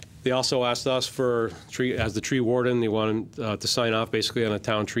 They also asked us as the tree warden, they wanted to sign off basically on a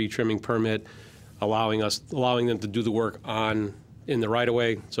town tree trimming permit, allowing them to do the work in the right of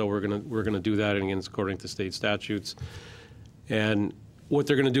way. So we're gonna do that, and again, it's according to state statutes. And what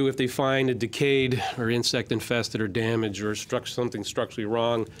they're gonna do if they find a decayed or insect infested or damaged or something structurally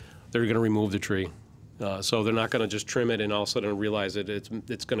wrong, they're gonna remove the tree. So they're not gonna just trim it and all of a sudden realize that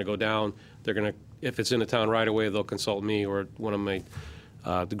it's gonna go down. They're gonna, if it's in a town right of way, they'll consult me or one of my,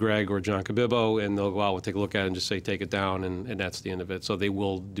 Greg or John Cabibbo, and they'll go out and take a look at it and just say, take it down, and that's the end of it. So they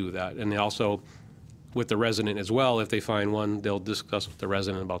will do that. And they also, with the resident as well, if they find one, they'll discuss with the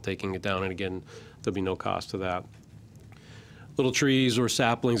resident about taking it down, and again, there'll be no cost to that. little trees or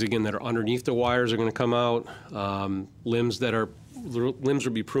saplings, again, that are underneath the wires are going to come out. Limbs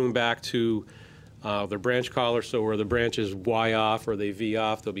will be pruned back to their branch collar, so where the branches Y off or they V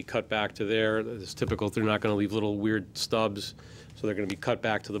off, they'll be cut back to there. It's typical. They're not going to leave little weird stubs, so they're going to be cut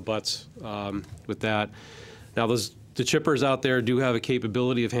back to the butts with that. Now, the chippers out there do have a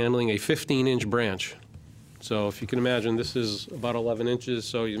capability of handling a 15-inch branch. So if you can imagine, this is about 11 inches,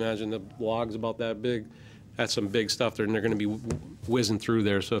 so you imagine the log's about that big. That's some big stuff there, and they're going to be whizzing through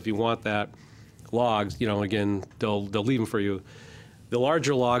there. So if you want that logs, you know, again, they'll leave them for you. The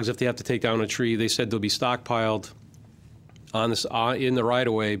larger logs, if they have to take down a tree, they said they'll be stockpiled on this in the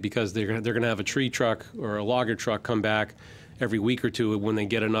right-of-way because they're going to have a tree truck or a logger truck come back every week or two when they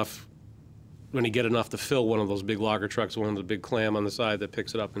get enough to fill one of those big logger trucks, one of the big clam on the side that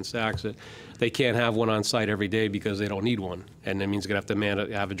picks it up and stacks it. They can't have one on site every day because they don't need one, and that means they're going to have to man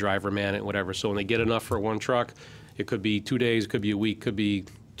it, have a driver man it, whatever. So when they get enough for one truck, it could be 2 days, it could be a week, could be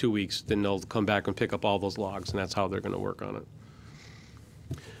 2 weeks. Then they'll come back and pick up all those logs, and that's how they're going to work on it.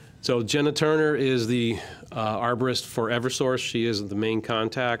 So Jenna Turner is the arborist for Eversource. She is the main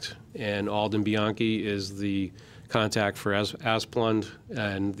contact, and Alden Bianchi is the contact for Asplund,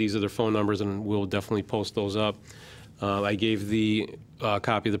 and these are their phone numbers, and we'll definitely post those up. I gave the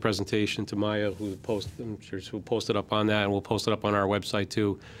copy of the presentation to Maya, who posted up on that, and we'll post it up on our website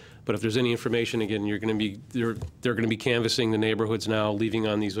too. But if there's any information, again, they're going to be canvassing the neighborhoods now, leaving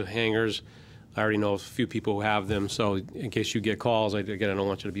on these hangers. I already know a few people who have them, so in case you get calls, again, I don't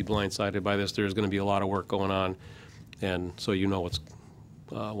want you to be blindsided by this. There's going to be a lot of work going on, and so you know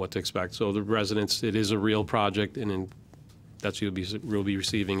what to expect. So the residents, it is a real project, and that's what you'll be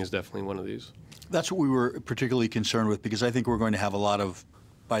receiving is definitely one of these. That's what we were particularly concerned with, because I think we're going to have a lot of,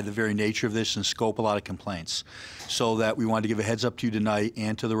 by the very nature of this and scope, a lot of complaints. So that we wanted to give a heads up to you tonight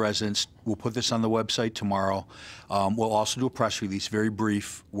and to the residents. We'll put this on the website tomorrow. We'll also do a press release, very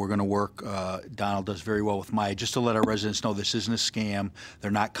brief. We're going to work, Donald does very well with Maya, just to let our residents know this isn't a scam.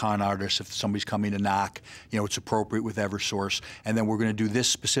 They're not con artists. If somebody's coming to knock, you know, it's appropriate with Eversource. And then we're going to do this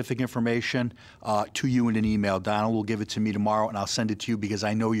specific information to you in an email. Donald will give it to me tomorrow, and I'll send it to you because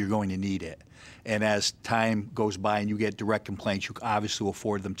I know you're going to need it. And as time goes by and you get direct complaints, you obviously will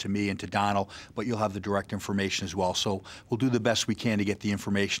forward them to me and to Donald, but you'll have the direct information as well. So we'll do the best we can to get the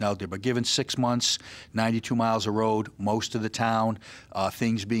information out there. But given 6 months, 92 miles of road, most of the town,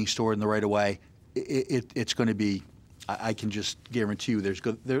 things being stored in the right-of-way, it's going to be, I can just guarantee you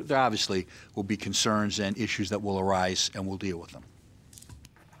there obviously will be concerns and issues that will arise, and we'll deal with them.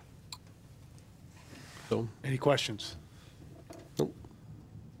 So, Any questions?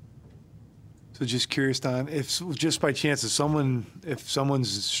 So just curious, Don, if just by chance, if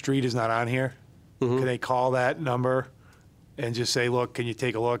someone's street is not on here, can they call that number and just say, look, can you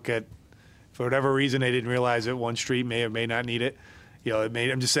take a look at, for whatever reason, they didn't realize that one street may or may not need it. You know,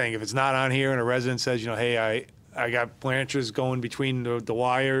 I'm just saying, if it's not on here and a resident says, you know, hey, I got branches going between the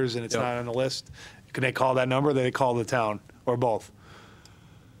wires and it's not on the list, can they call that number or they call the town, or both?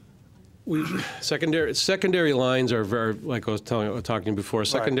 Secondary lines are very, like I was talking before,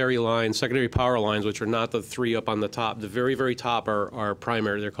 secondary lines, secondary power lines, which are not the three up on the top. The very, very top are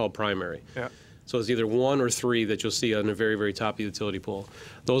primary. They're called primary. Yeah. So it's either one or three that you'll see on the very, very top of the utility pole.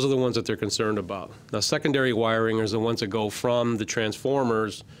 Those are the ones that they're concerned about. Now, secondary wiring is the ones that go from the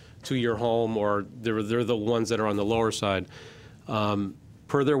transformers to your home, or they're the ones that are on the lower side.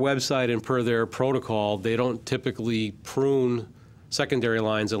 Per their website and per their protocol, they don't typically prune secondary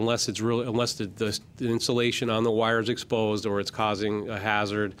lines unless the insulation on the wire is exposed, or it's causing a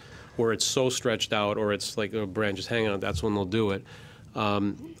hazard, or it's so stretched out, or it's like a branch is hanging out. That's when they'll do it.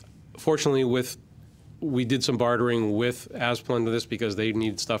 Fortunately, we did some bartering with Asplund of this because they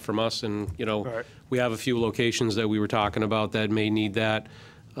need stuff from us, and we have a few locations that we were talking about that may need that.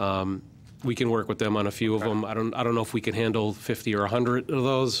 We can work with them on a few of them. I don't know if we can handle 50 or 100 of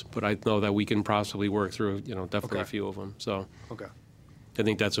those, but I know that we can possibly work through definitely a few of them. So I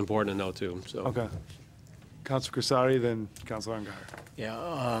think that's important to know too. So Okay. Councilor Crissati, then Councilor Ungary.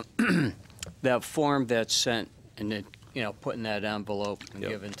 Yeah, that form that's sent and then put in that envelope and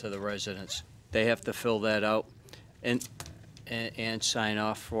given to the residents, they have to fill that out and sign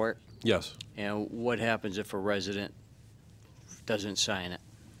off for it. Yes. And what happens if a resident doesn't sign it?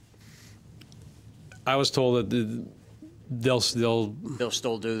 I was told that they'll still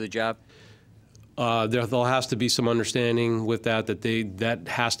do the job. There has to be some understanding with that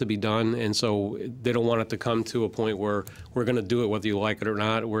has to be done, and so they don't want it to come to a point where we're going to do it whether you like it or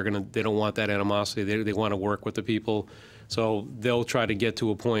not. They don't want that animosity. They want to work with the people, so they'll try to get to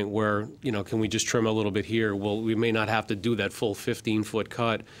a point where can we just trim a little bit here? Well, we may not have to do that full 15-foot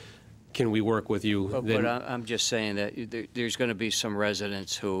cut. can we work with you? But I'm just saying that there's going to be some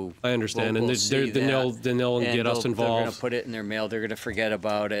residents who I understand, will and see then they'll and get us They're going involved. to put it in their mail. They're going to forget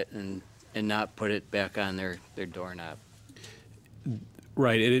about it and not put it back on their doorknob.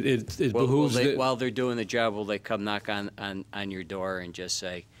 Right, it behooves While they're doing the job, will they come knock on your door and just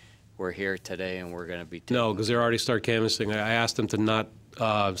say, "We're here today and we're going to be"? No, because they already start canvassing. I asked them to not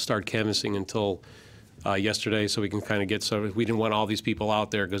start canvassing until yesterday, so we can kind of get some. We didn't want all these people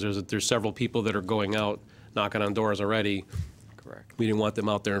out there because there's several people that are going out knocking on doors already. Correct. We didn't want them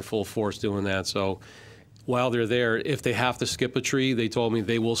out there in full force doing that. So while they're there, if they have to skip a tree, they told me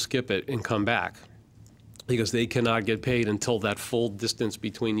they will skip it and come back because they cannot get paid until that full distance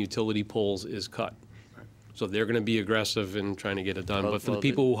between utility poles is cut. So they're going to be aggressive in trying to get it done. But for the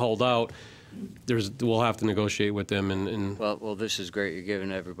people who hold out, we'll have to negotiate with them. Well, this is great. You're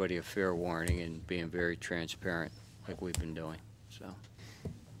giving everybody a fair warning and being very transparent, like we've been doing. So,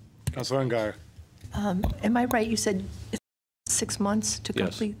 Councilor Ungary. Am I right? You said it's 6 months to Yes.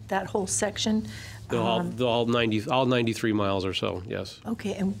 complete that whole section? all 93 miles or so, yes.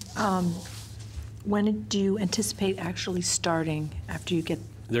 Okay, and when do you anticipate actually starting after you get?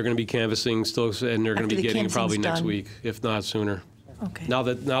 They're going to be canvassing still, and they're going to After be the getting it probably canvassing's next done. week, if not sooner. Okay. Now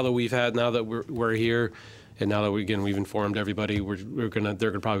that we're here, and now that we've informed everybody, they're probably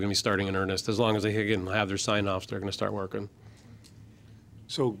going to be starting in earnest. As long as they again have their sign-offs, they're going to start working.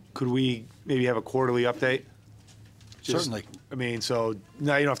 So could we maybe have a quarterly update? Certainly. I mean, so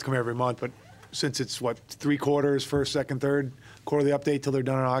now you don't have to come every month, but since it's what, 3 quarters, first, second, third, quarterly update till they're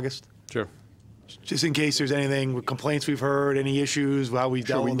done in August? Sure. Just in case there's anything, complaints we've heard, any issues, how we've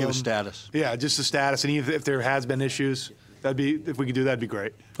Sure, dealt we with can them. give a status. Yeah, just the status, and even if there has been issues, if we could do that, that'd be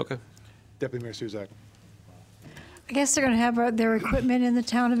great. Okay. Deputy Mayor Suzak. I guess they're going to have their equipment in the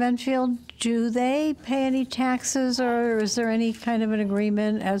town of Enfield. Do they pay any taxes, or is there any kind of an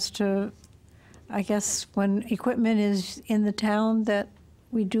agreement as to, I guess, when equipment is in the town that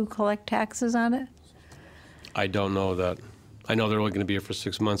we do collect taxes on it? I don't know that. I know they're only going to be here for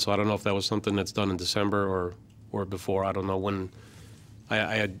 6 months, so I don't know if that was something that's done in December or before. I don't know when.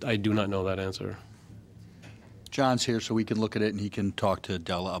 I do not know that answer. John's here, so we can look at it, and he can talk to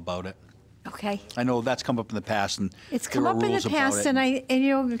Della about it. Okay. I know that's come up in the past, and It's there come are up in rules the about past, it. and you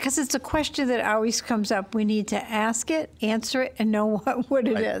know, because it's a question that always comes up, we need to ask it, answer it, and know what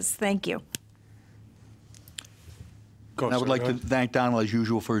it Right. is. Thank you. And I would like to thank Donald, as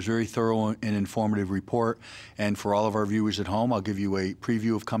usual, for his very thorough and informative report. And for all of our viewers at home, I'll give you a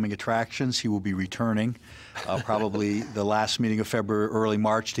preview of coming attractions. He will be returning probably the last meeting of February, early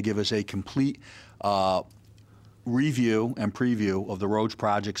March, to give us a complete review and preview of the roads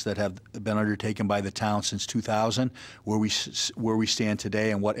projects that have been undertaken by the town since 2000, where we stand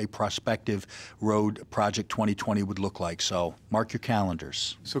today, and what a prospective road project 2020 would look like. So mark your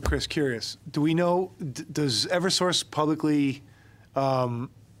calendars. So Chris, curious, do we know, does Eversource publicly,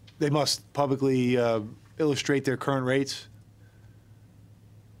 they must publicly illustrate their current rates?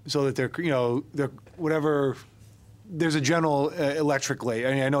 So that they're, they're whatever, there's a general electric rate.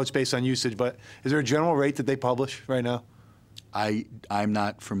 I mean, I know it's based on usage, but is there a general rate that they publish right now? I'm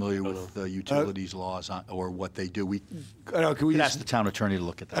not familiar with the utilities laws or what they do. We I don't know, can we could just, ask the town attorney to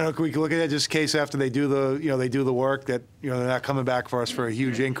look at I don't know, that. can we look at that just in case after they do they do the work that, they're not coming back for us for a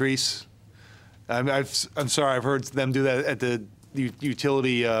huge increase? I'm sorry, I've heard them do that at the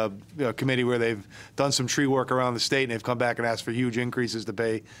utility committee where they've done some tree work around the state and they've come back and asked for huge increases to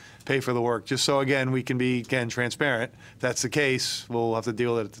pay for the work. Just so, again, we can be, again, transparent. If that's the case, we'll have to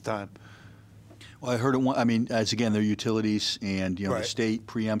deal with it at the time. Well, I heard it. I mean, as again, they're utilities, and the Right. state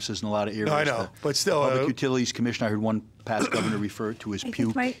preempts us in a lot of areas. No, I know, but still, the Public Utilities Commission. I heard one past governor refer to as think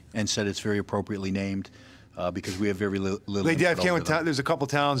puke, my- and said it's very appropriately named because we have very little. They did. I input can't over with them. there's a couple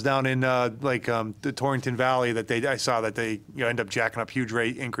towns down in the Torrington Valley that I saw that they end up jacking up huge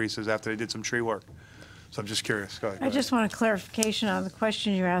rate increases after they did some tree work. So I'm just curious. Go ahead. I just want a clarification on the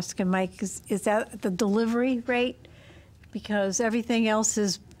question you're asking, Mike. Is that the delivery rate? Because everything else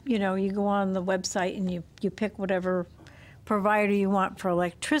is, you go on the website and you pick whatever provider you want for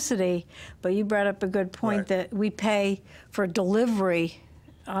electricity, but you brought up a good point Right. that we pay for delivery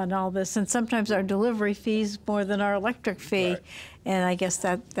on all this, and sometimes our delivery fees more than our electric fee, Right. and I guess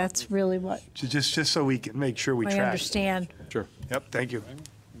that's really what Just so we can make sure we I track. understand. Sure. Yep. Thank you,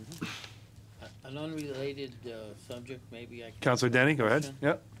 An unrelated subject, maybe I can. Councilor Denny. Go ahead. Question?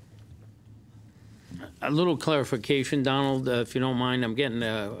 Yep. A little clarification, Donald, if you don't mind. I'm getting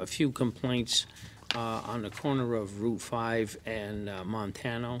a few complaints on the corner of Route 5 and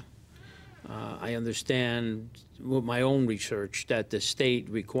Montano. I understand with my own research that the state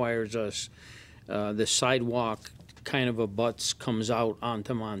requires us, the sidewalk kind of abuts, comes out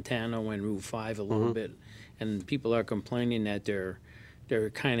onto Montana and Route 5 a little bit, and people are complaining that they're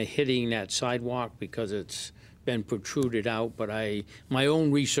kind of hitting that sidewalk because it's been protruded out. But my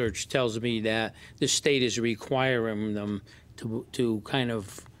own research tells me that the state is requiring them to kind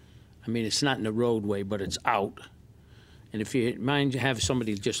of, I mean, it's not in the roadway, but it's out. And if you mind, have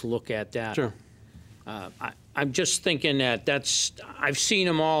somebody just look at that. Sure. I'm just thinking that I've seen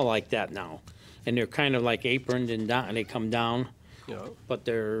them all like that now, and they're kind of like aproned and down, and they come down. Yeah. But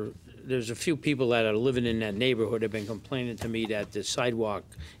there's a few people that are living in that neighborhood have been complaining to me that the sidewalk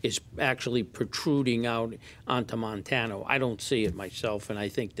is actually protruding out onto Montana. I don't see it myself, and I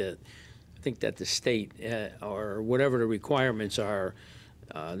think that the state or whatever the requirements are,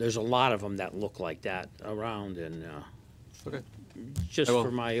 there's a lot of them that look like that around, and Okay. just I will. for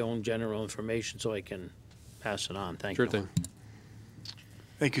my own general information so I can pass it on. Thank Sure you. thing.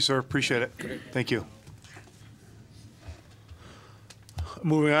 Thank you, sir. Appreciate it. Thank you.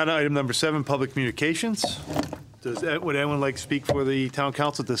 Moving on to item number 7, public communications. Would anyone like to speak for the town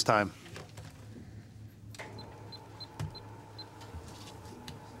council at this time?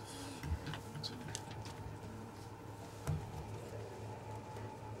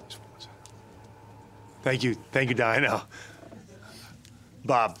 Thank you, Diana.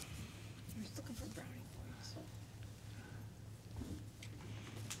 Bob.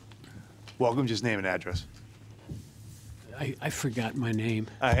 Welcome, just name and address. I forgot my name.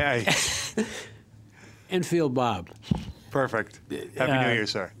 I Enfield Bob. Perfect. Happy New Year,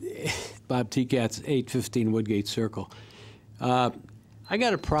 sir. Bob T-Cats, 815 Woodgate Circle. I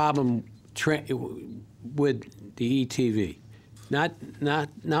got a problem with the ETV. Not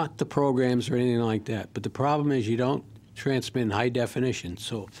the programs or anything like that, but the problem is you don't transmit in high definition.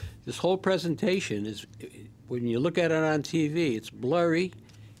 So this whole presentation is, when you look at it on TV, it's blurry,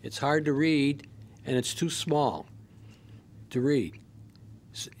 it's hard to read, and it's too small to read.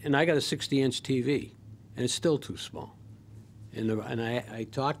 And I got a 60-inch TV, and it's still too small. And I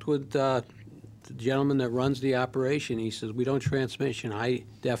talked with the gentleman that runs the operation. He says, we don't transmit in high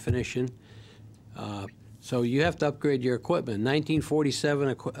definition. So you have to upgrade your equipment.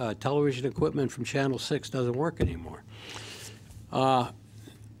 1947 television equipment from Channel 6 doesn't work anymore. I'm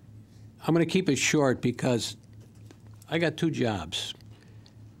going to keep it short because I got 2 jobs.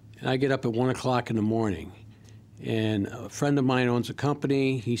 And I get up at 1 o'clock in the morning. And a friend of mine owns a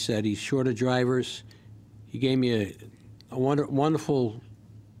company. He said he's short of drivers. He gave me a wonderful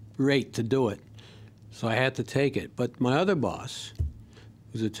rate to do it. So I had to take it. But my other boss,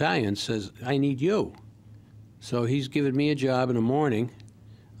 who's Italian, says, I need you. So he's given me a job in the morning,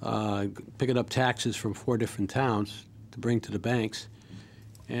 picking up taxes from 4 different towns to bring to the banks.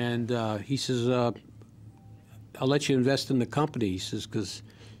 And he says, I'll let you invest in the company. He says, because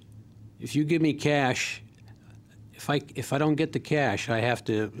if you give me cash, if I don't get the cash, I have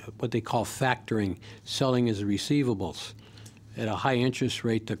to, what they call factoring, selling as receivables at a high interest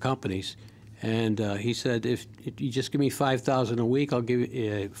rate to companies. And he said, if you just give me $5,000 a week, I'll give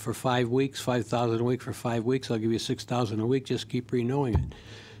you for 5 weeks, $5,000 a week for 5 weeks. I'll give you $6,000 a week. Just keep renewing it.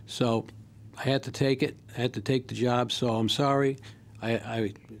 So I had to take it. I had to take the job. So I'm sorry.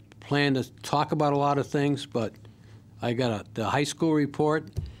 I plan to talk about a lot of things, but I got the high school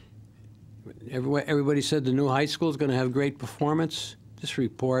report. Everybody said the new high school is going to have great performance. This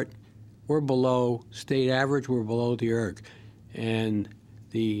report, we're below state average. We're below the ERG, and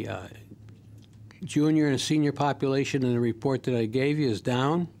the junior and senior population in the report that I gave you is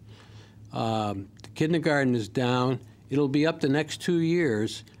down. The kindergarten is down. It'll be up the next 2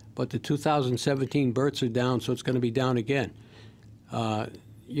 years, but the 2017 births are down, so it's going to be down again.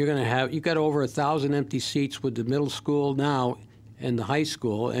 You've got over 1,000 empty seats with the middle school now and the high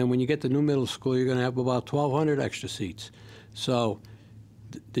school, and when you get the new middle school, you're going to have about 1,200 extra seats. So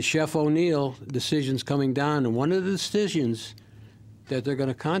the Chef O'Neill decision's coming down, and one of the decisions that they're going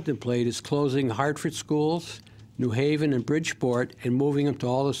to contemplate is closing Hartford schools, New Haven and Bridgeport, and moving them to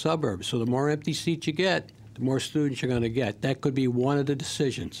all the suburbs. So the more empty seats you get, the more students you're going to get. That could be one of the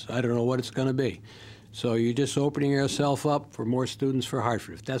decisions. I don't know what it's going to be. So you're just opening yourself up for more students for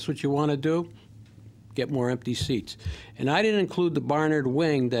Hartford. If that's what you want to do, get more empty seats. And I didn't include the Barnard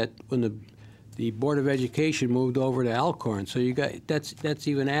Wing that when the Board of Education moved over to Alcorn. So you got that's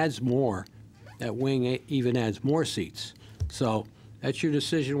even adds more. That wing even adds more seats. So that's your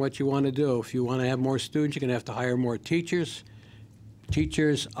decision what you want to do. If you want to have more students, you're going to have to hire more teachers.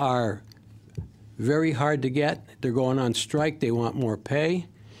 Teachers are very hard to get. They're going on strike. They want more pay.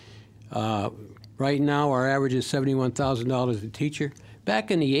 Right now, our average is $71,000 a teacher.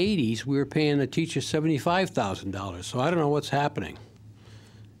 Back in the 80s, we were paying a teacher $75,000. So I don't know what's happening.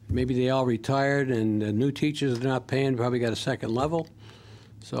 Maybe they all retired and the new teachers are not paying, probably got a second level.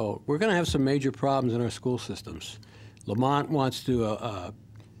 So we're going to have some major problems in our school systems. Lamont wants to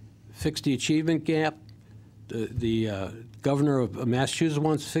fix the achievement gap. The governor of Massachusetts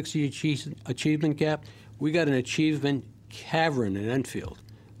wants to fix the achievement gap. We got an achievement cavern in Enfield.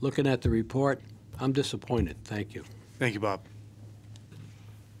 Looking at the report, I'm disappointed. Thank you. Thank you, Bob.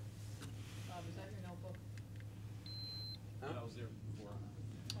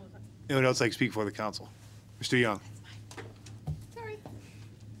 Anyone else like to speak for the council? Mr. Young. Sorry.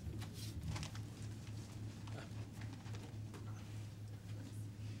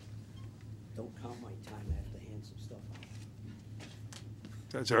 Don't count my time, I have to hand some stuff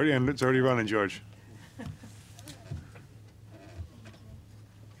out. It's already running, George.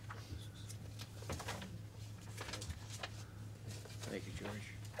 Thank you, George.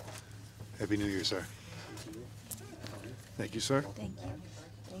 Happy New Year, sir. Thank you, sir. Thank you.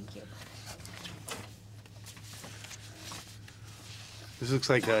 Thank you. This looks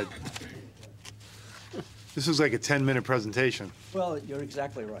like a 10-minute presentation. Well, you're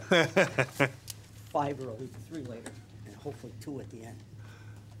exactly right. 5 early, 3 later, and hopefully 2 at the end.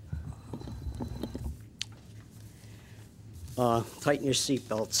 Tighten your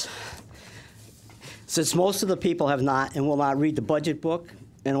seatbelts. Since most of the people have not and will not read the budget book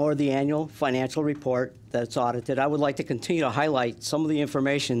and or the annual financial report that's audited, I would like to continue to highlight some of the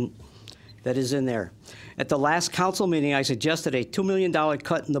information that is in there. At the last council meeting, I suggested a $2 million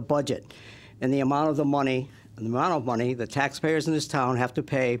cut in the budget and the amount of money the taxpayers in this town have to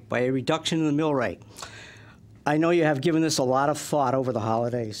pay by a reduction in the mill rate. I know you have given this a lot of thought over the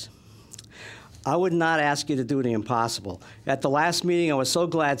holidays. I would not ask you to do the impossible. At the last meeting, I was so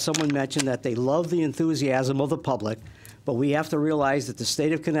glad someone mentioned that they love the enthusiasm of the public, but we have to realize that the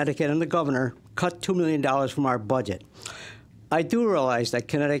state of Connecticut and the governor cut $2 million from our budget. I do realize that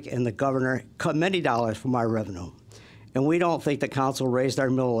Connecticut and the governor cut many dollars from our revenue, and we don't think the council raised our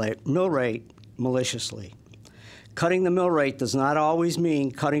mill rate maliciously. Cutting the mill rate does not always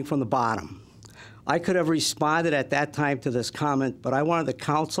mean cutting from the bottom. I could have responded at that time to this comment, but I wanted the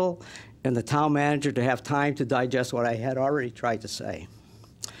council and the town manager to have time to digest what I had already tried to say.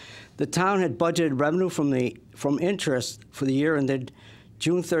 The town had budgeted revenue from interest for the year ended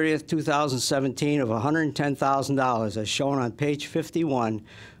June 30th, 2017 of $110,000 as shown on page 51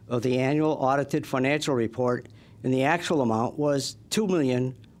 of the annual audited financial report, and the actual amount was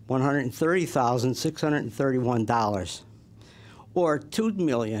 $2,130,631, or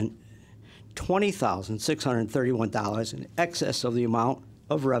 $2,020,631 in excess of the amount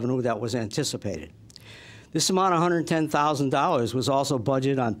of revenue that was anticipated. This amount, $110,000, was also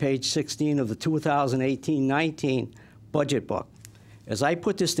budgeted on page 16 of the 2018-19 budget book. As I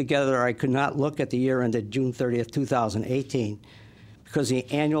put this together, I could not look at the year ended June 30th, 2018, because the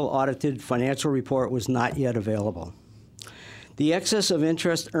annual audited financial report was not yet available. The excess of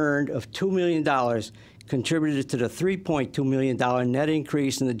interest earned of $2 million contributed to the $3.2 million net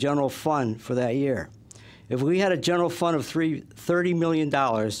increase in the general fund for that year. If we had a general fund of $30 million,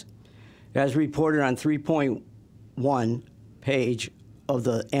 as reported on 3.1 page of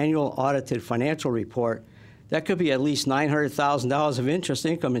the annual audited financial report, that could be at least $900,000 of interest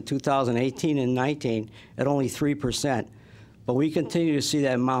income in 2018 and 19 at only 3%. But we continue to see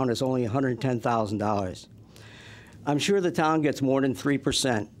that amount as only $110,000. I'm sure the town gets more than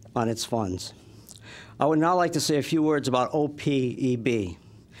 3% on its funds. I would now like to say a few words about OPEB.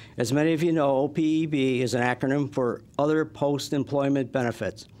 As many of you know, OPEB is an acronym for Other Post-Employment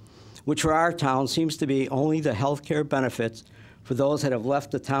Benefits, which for our town seems to be only the health care benefits for those that have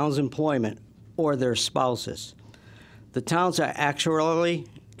left the town's employment or their spouses. The town's actuarially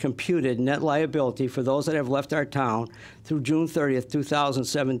computed net liability for those that have left our town through June 30th,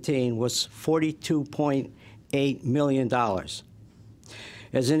 2017 was $42.8 million.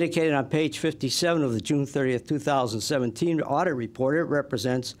 As indicated on page 57 of the June 30th, 2017 audit report, it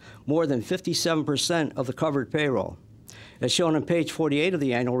represents more than 57% of the covered payroll. As shown on page 48 of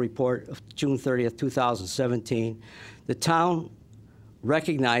the annual report of June 30th, 2017, the town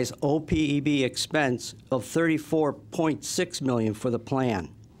recognized OPEB expense of $34.6 million for the plan.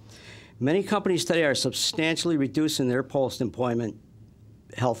 Many companies today are substantially reducing their post-employment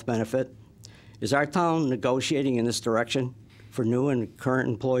health benefit. Is our town negotiating in this direction for new and current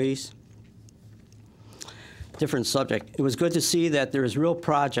employees? Different subject. It was good to see that there is real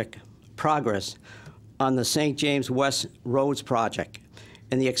progress on the St. James West Roads project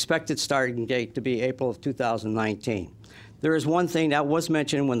and the expected starting date to be April of 2019. There is one thing that was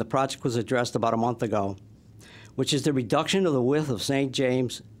mentioned when the project was addressed about a month ago, which is the reduction of the width of St.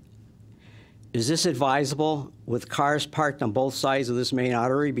 James Is this advisable with cars parked on both sides of this main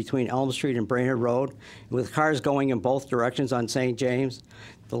artery between Elm Street and Brainerd Road, with cars going in both directions on St. James?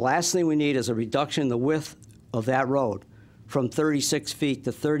 The last thing we need is a reduction in the width of that road from 36 feet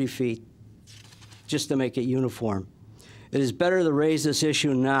to 30 feet just to make it uniform. It is better to raise this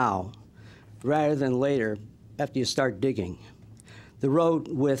issue now rather than later after you start digging. The road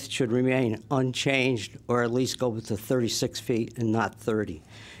width should remain unchanged, or at least go to 36 feet and not 30.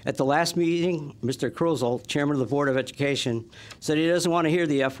 At the last meeting, Mr. Krusel, chairman of the Board of Education, said he doesn't want to hear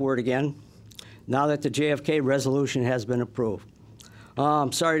the F word again now that the JFK resolution has been approved.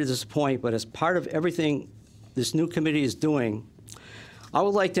 I'm sorry to disappoint, but as part of everything this new committee is doing, I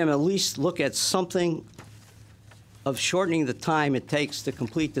would like them at least look at something of shortening the time it takes to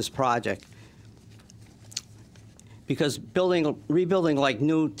complete this project. Because rebuilding like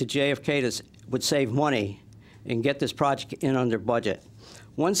new to JFK would save money and get this project in under budget.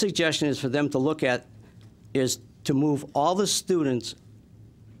 One suggestion is for them to look at is to move all the students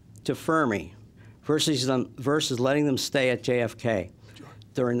to Fermi versus letting them stay at JFK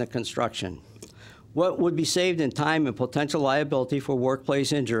during the construction. What would be saved in time and potential liability for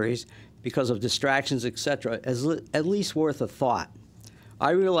workplace injuries because of distractions, et cetera, is at least worth a thought.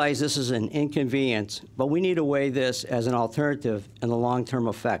 I realize this is an inconvenience, but we need to weigh this as an alternative and the long-term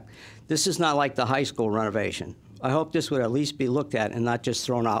effect. This is not like the high school renovation. I hope this would at least be looked at and not just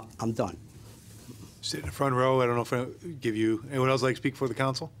thrown out. I'm done. Sit in the front row. I don't know if I give you, anyone else like to speak for the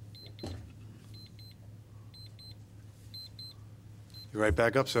council? You're right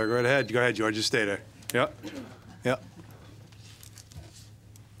back up, sir. Go right ahead. Go ahead, George. Just stay there. Yep. Yep.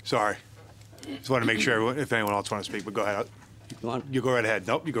 Sorry. Just wanted to make sure if anyone else wants to speak, but go ahead. You go right ahead.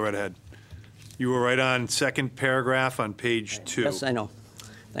 Nope, you go right ahead. You were right on second paragraph on page 2. Yes, I know.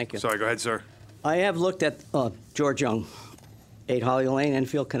 Thank you. Sorry, go ahead, sir. I have looked at George Young, 8 Holly Lane,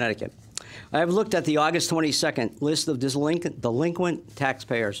 Enfield, Connecticut. I have looked at the August 22nd list of delinquent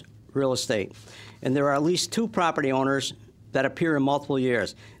taxpayers, real estate, and there are at least 2 property owners that appear in multiple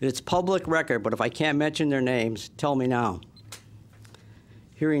years. It's public record, but if I can't mention their names, tell me now.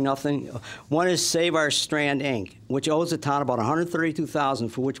 Hearing nothing. One is Save Our Strand, Inc., which owes the town about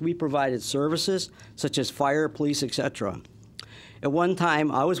 $132,000 for which we provided services such as fire, police, etc. At one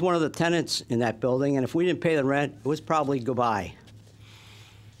time, I was one of the tenants in that building, and if we didn't pay the rent, it was probably goodbye.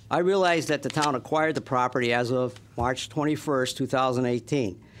 I realized that the town acquired the property as of March 21st,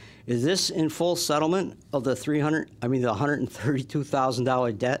 2018. Is this in full settlement of the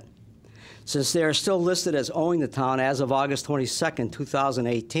 $132,000 debt? Since they are still listed as owing the town as of August 22nd,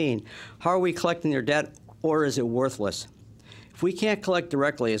 2018, how are we collecting their debt, or is it worthless? If we can't collect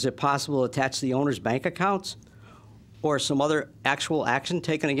directly, is it possible to attach the owner's bank accounts or some other actual action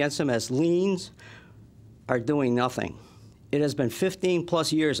taken against them, as liens are doing nothing? It has been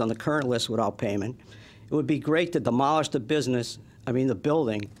 15-plus years on the current list without payment. It would be great to demolish the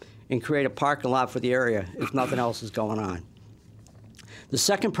building, and create a parking lot for the area if nothing else is going on. The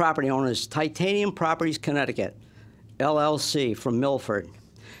second property owner is Titanium Properties Connecticut, LLC, from Milford.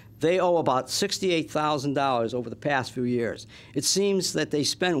 They owe about $68,000 over the past few years. It seems that they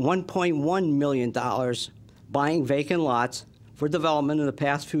spent $1.1 million buying vacant lots for development in the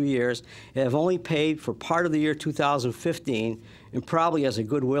past few years and have only paid for part of the year 2015, and probably as a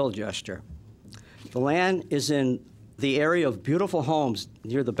goodwill gesture. The land is in the area of beautiful homes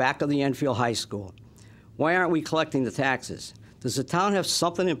near the back of the Enfield High School. Why aren't we collecting the taxes? Does the town have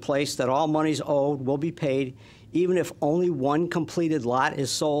something in place that all monies owed will be paid, even if only one completed lot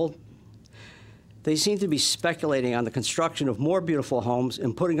is sold? They seem to be speculating on the construction of more beautiful homes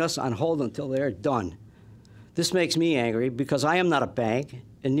and putting us on hold until they're done. This makes me angry because I am not a bank,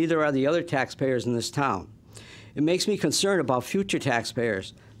 and neither are the other taxpayers in this town. It makes me concerned about future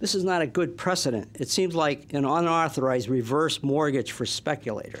taxpayers. This is not a good precedent. It seems like an unauthorized reverse mortgage for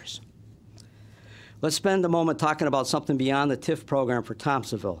speculators. Let's spend a moment talking about something beyond the TIF program for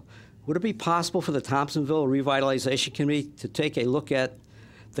Thompsonville. Would it be possible for the Thompsonville Revitalization Committee to take a look at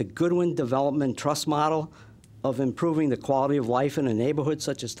the Goodwin Development Trust model of improving the quality of life in a neighborhood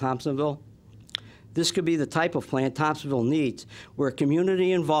such as Thompsonville? This could be the type of plan Thompsonville needs, where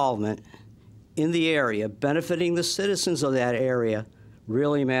community involvement in the area, benefiting the citizens of that area,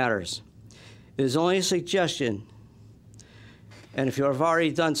 really matters. It is only a suggestion, and if you have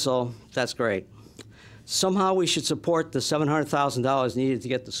already done so, that's great. Somehow we should support the $700,000 needed to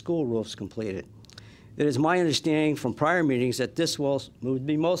get the school roofs completed. It is my understanding from prior meetings that this would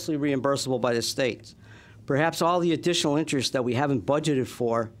be mostly reimbursable by the states. Perhaps all the additional interest that we haven't budgeted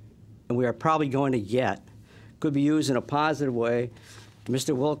for, and we are probably going to get, could be used in a positive way.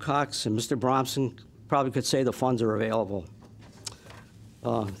 Mr. Wilcox and Mr. Bromson probably could say the funds are available.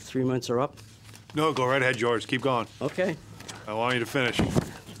 3 minutes are up. No, go right ahead, George. Keep going. Okay, I want you to finish.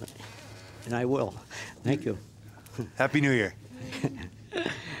 and I will. Thank you. Happy New Year.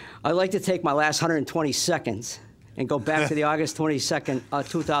 I'd like to take my last 120 seconds and go back to the August 22nd,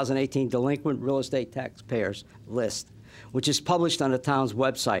 2018 delinquent real estate taxpayers list, which is published on the town's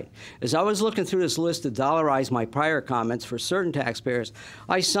website. As I was looking through this list to dollarize my prior comments for certain taxpayers,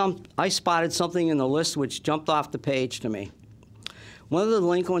 I spotted something in the list which jumped off the page to me. One of the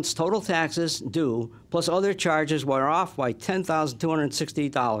delinquents' total taxes due, plus other charges, were off by $10,260,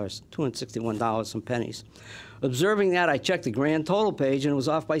 $261 some pennies. Observing that, I checked the grand total page and it was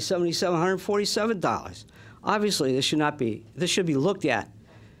off by $7,747. Obviously, this should be looked at,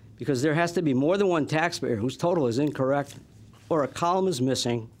 because there has to be more than one taxpayer whose total is incorrect, or a column is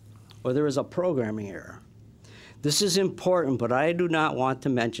missing, or there is a programming error. This is important, but I do not want to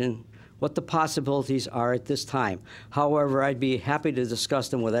mention what the possibilities are at this time. However, I'd be happy to discuss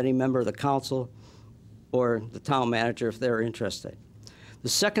them with any member of the council or the town manager if they're interested. The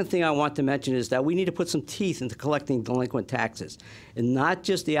second thing I want to mention is that we need to put some teeth into collecting delinquent taxes, and not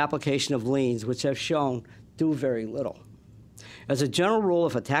just the application of liens, which have shown do very little. As a general rule,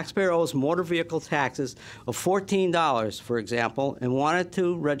 if a taxpayer owes motor vehicle taxes of $14, for example, and wanted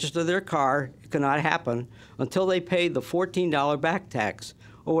to register their car, it cannot happen until they paid the $14 back tax,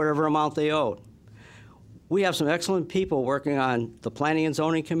 or whatever amount they owed. We have some excellent people working on the Planning and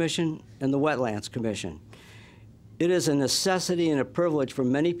Zoning Commission and the Wetlands Commission. It is a necessity and a privilege for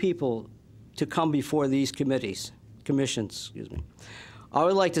many people to come before these commissions. I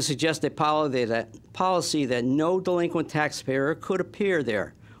would like to suggest a policy that no delinquent taxpayer could appear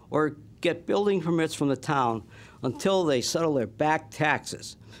there or get building permits from the town until they settle their back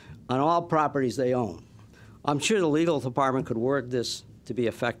taxes on all properties they own. I'm sure the legal department could word this to be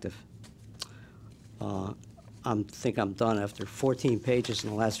effective. I think I'm done after 14 pages in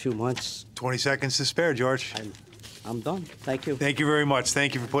the last few months. 20 seconds to spare, George. I'm done. Thank you. Thank you very much.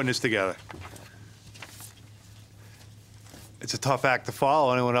 Thank you for putting this together. It's a tough act to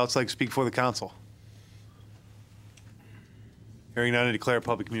follow. Anyone else like to speak before the council? Hearing none, I declare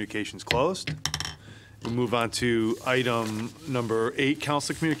public communications closed. We'll move on to item number 8,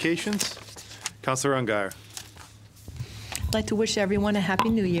 council communications. Councilor Ungary. I'd like to wish everyone a Happy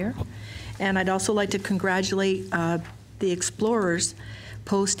New Year. And I'd also like to congratulate the Explorers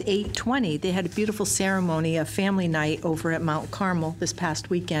post 8/20. They had a beautiful ceremony, a family night over at Mount Carmel this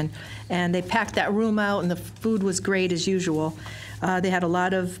past weekend. And they packed that room out, and the food was great as usual. They had a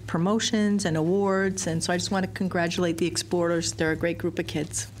lot of promotions and awards, and so I just want to congratulate the Explorers. They're a great group of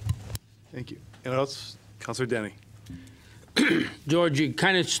kids. Thank you. Anyone else? Councilor Denny. George, you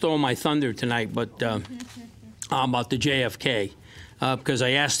kind of stole my thunder tonight, but about the JFK. Because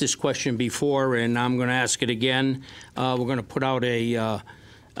I asked this question before, and I'm going to ask it again. We're going to put out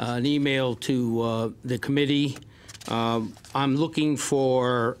an email to the committee. I'm looking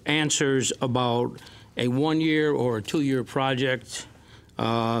for answers about a 1-year or a 2-year project.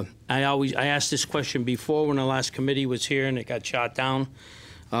 I asked this question before when the last committee was here and it got shot down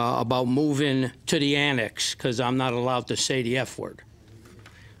about moving to the annex, because I'm not allowed to say the F word.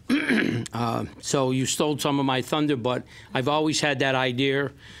 So you stole some of my thunder, but I've always had that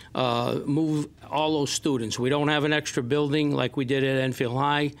idea, move all those students. We don't have an extra building like we did at Enfield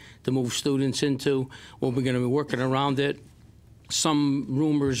High to move students into. Well, we're going to be working around it. Some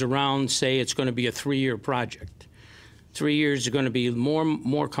rumors around say it's going to be a 3-year project. 3 years is going to be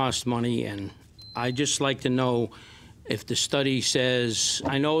more cost money, and I just like to know if the study says,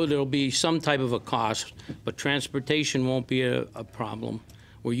 I know there'll be some type of a cost, but transportation won't be a problem.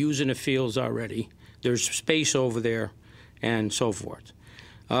 We're using the fields already. There's space over there and so forth.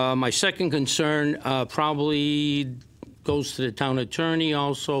 My second concern probably goes to the town attorney,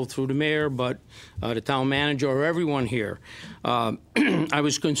 also through the mayor, but the town manager or everyone here. I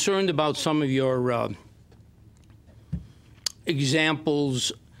was concerned about some of your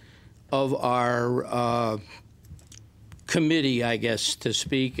examples of our committee, I guess, to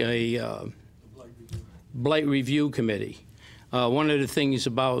speak, a Blight Review Committee. One of the things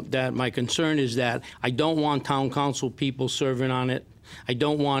about that, my concern is that I don't want town council people serving on it. I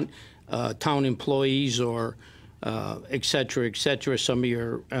don't want town employees or et cetera, some of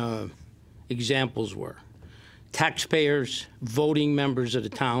your examples were. Taxpayers, voting members of the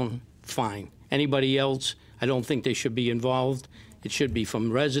town, fine. Anybody else, I don't think they should be involved. It should be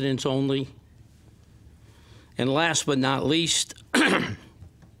from residents only. And last but not least,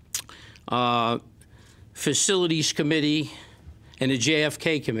 Facilities Committee and the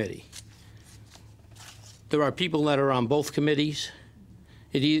JFK Committee. There are people that are on both committees.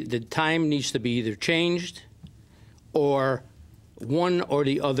 The time needs to be either changed or one or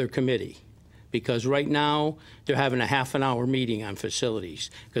the other committee, because right now they're having a half an hour meeting on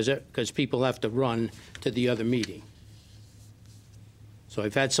facilities because people have to run to the other meeting. So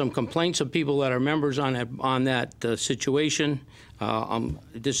I've had some complaints of people that are members on that situation.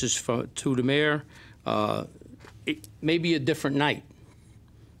 This is to the mayor. It may be a different night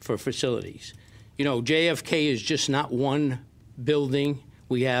for facilities. You know, JFK is just not one building.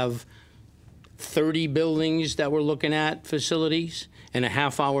 We have 30 buildings that we're looking at, facilities, and a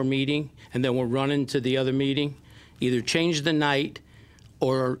half-hour meeting, and then we're running to the other meeting. Either change the night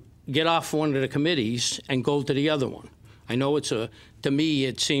or get off one of the committees and go to the other one. I know it's to me,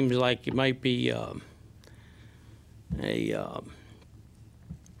 it seems like it might be a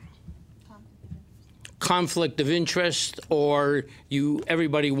conflict of interest, or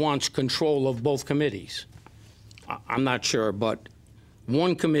everybody wants control of both committees. I'm not sure, but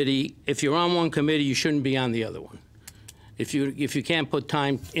one committee, if you're on one committee, you shouldn't be on the other one. If you can't put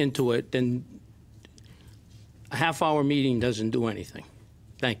time into it, then a half-hour meeting doesn't do anything.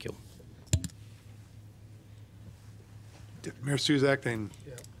 Thank you. Mayor Suzak and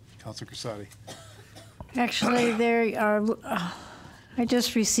Councilor Crissati. Actually, there are, I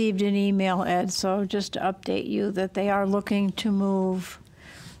just received an email, Ed, so just to update you that they are looking to move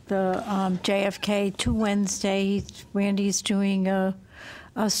the JFK to Wednesday. Randy's doing a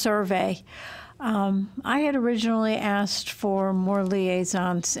survey. I had originally asked for more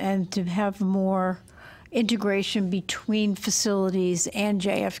liaisons and to have more integration between facilities and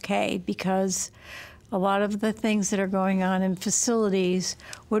JFK, because a lot of the things that are going on in facilities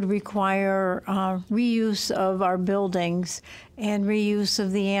would require reuse of our buildings, and reuse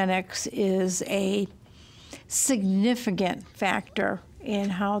of the annex is a significant factor in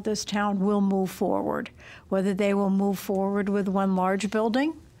how this town will move forward, whether they will move forward with one large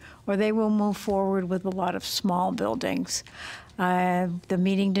building or they will move forward with a lot of small buildings. The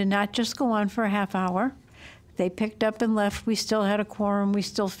meeting did not just go on for a half hour. They picked up and left. We still had a quorum. We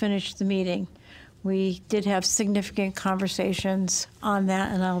still finished the meeting. We did have significant conversations on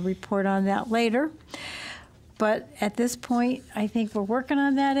that, and I'll report on that later. But at this point, I think we're working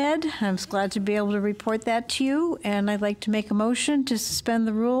on that, Ed. I'm glad to be able to report that to you, and I'd like to make a motion to suspend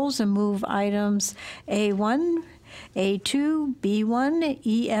the rules and move items A1, A2, B1,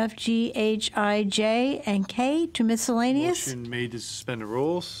 E, F, G, H, I, J, and K to miscellaneous. Motion made to suspend the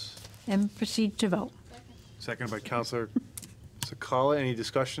rules. And proceed to vote. Seconded by Councilor Sakala. Any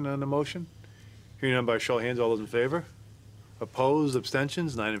discussion on the motion? Hearing none by show of hands, all those in favor? Opposed,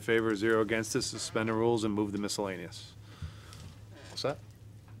 abstentions, 9 in favor, 0 against it. Suspend the rules and move the miscellaneous. What's that?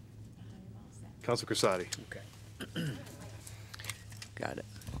 Councilor Crissati. Okay. Got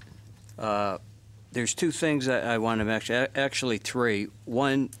it. There's two things that I want to mention, actually three.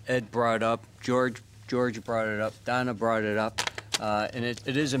 One, Ed brought up, George brought it up, Donna brought it up, and it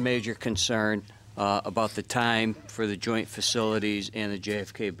is a major concern about the time for the joint facilities and the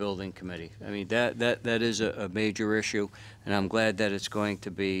JFK Building Committee. I mean, that is a major issue, and I'm glad that it's going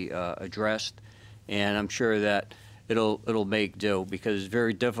to be addressed, and I'm sure that it'll make do, because it's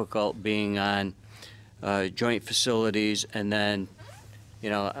very difficult being on joint facilities, and then, you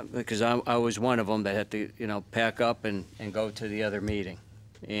know, because I was one of them that had to, you know, pack up and go to the other meeting,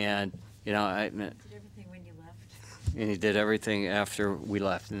 and, you know, I did everything when you left. And he did everything after we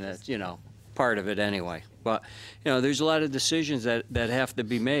left, and that's, you know, part of it anyway. But, you know, there's a lot of decisions that have to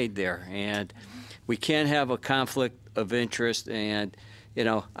be made there, and we can't have a conflict of interest. And, you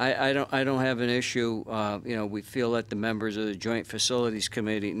know, I don't have an issue. You know, we feel that the members of the Joint Facilities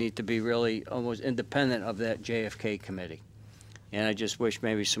Committee need to be really almost independent of that JFK committee. And I just wish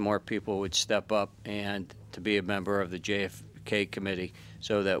maybe some more people would step up and to be a member of the JFK committee,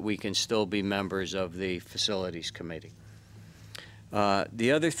 so that we can still be members of the Facilities Committee.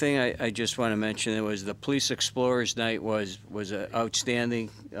 The other thing I just want to mention, it was the Police Explorers Night was an outstanding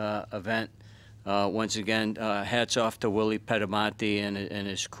event. Once again, hats off to Willie Petamonte and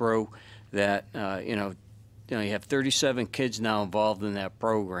his crew. That you know, you have 37 kids now involved in that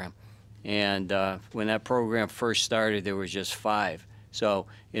program, and when that program first started, there was just 5. So,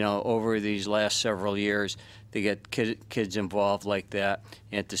 you know, over these last several years, to get kids involved like that,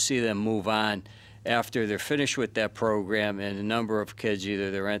 and to see them move on after they're finished with that program, and a number of kids, either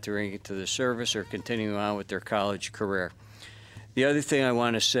they're entering into the service or continuing on with their college career. The other thing I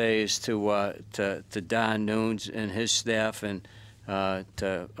want to say is to Don Nunes and his staff, and to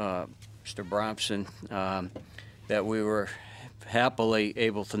Mr. Bromson, that we were happily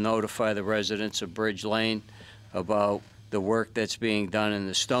able to notify the residents of Bridge Lane about the work that's being done and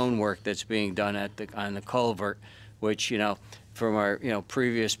the stone work that's being done on the culvert, which, you know, from our, you know,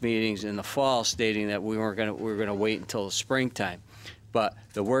 previous meetings in the fall, stating that we were going to wait until the springtime. But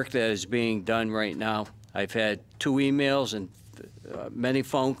the work that is being done right now, I've had 2 emails and many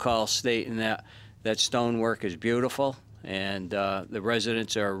phone calls stating that stonework is beautiful, and the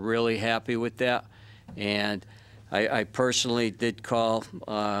residents are really happy with that. And I personally did call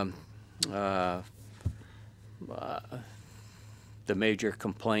the major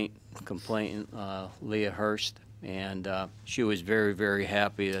complainant, Leah Hurst, and she was very, very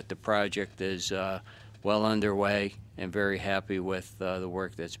happy that the project is well underway and very happy with the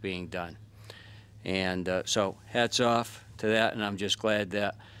work that's being done. And so hats off to that, and I'm just glad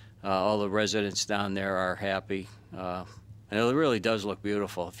that all the residents down there are happy. And it really does look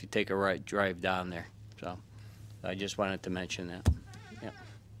beautiful if you take a drive down there. So I just wanted to mention that. Yeah.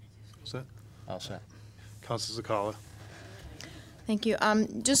 All set? All set. Councilor Zakala. Thank you.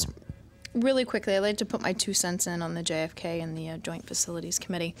 Just really quickly, I'd like to put my 2 cents in on the JFK and the Joint Facilities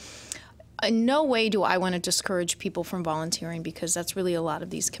Committee. In no way do I want to discourage people from volunteering, because that's really a lot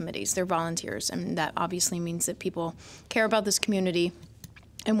of these committees. They're volunteers, and that obviously means that people care about this community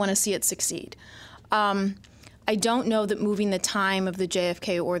and want to see it succeed. I don't know that moving the time of the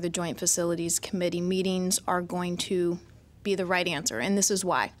JFK or the Joint Facilities Committee meetings are going to be the right answer, and this is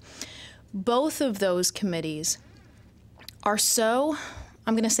why. Both of those committees are so,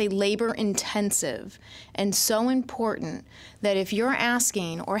 I'm going to say, labor intensive and so important that if you're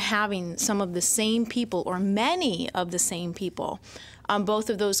asking or having some of the same people or many of the same people on both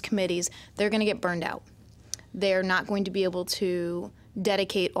of those committees, they're going to get burned out. They're not going to be able to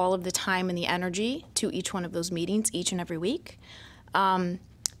dedicate all of the time and the energy to each one of those meetings each and every week.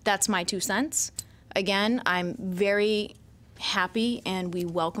 That's my 2 cents. Again, I'm very happy and we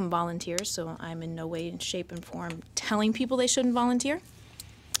welcome volunteers, so I'm in no way, shape, and form telling people they shouldn't volunteer.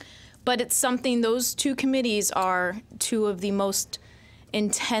 But it's something, those 2 committees are 2 of the most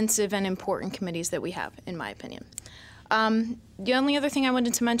intensive and important committees that we have, in my opinion. The only other thing I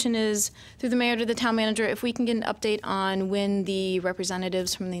wanted to mention is, through the mayor to the town manager, if we can get an update on when the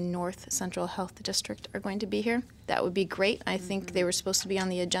representatives from the North Central Health District are going to be here, that would be great. I think they were supposed to be on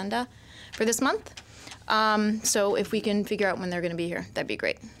the agenda for this month. So if we can figure out when they're going to be here, that'd be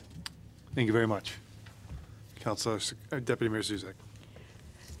great. Thank you very much. Councilor, Deputy Mayor Zuzak.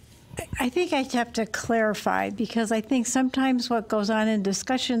 I think I have to clarify, because I think sometimes what goes on in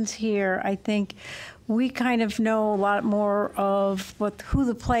discussions here, I think we kind of know a lot more of who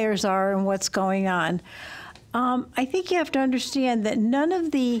the players are and what's going on. I think you have to understand that none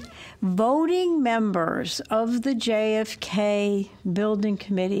of the voting members of the JFK Building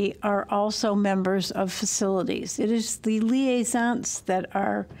Committee are also members of facilities. It is the liaisons that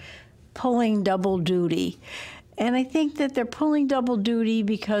are pulling double duty. And I think that they're pulling double duty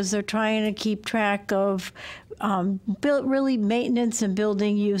because they're trying to keep track of really maintenance and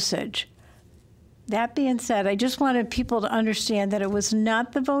building usage. That being said, I just wanted people to understand that it was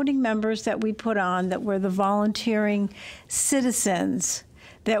not the voting members that we put on that were the volunteering citizens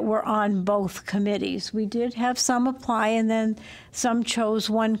that were on both committees. We did have some apply, and then some chose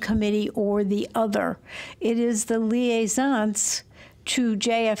one committee or the other. It is the liaisons to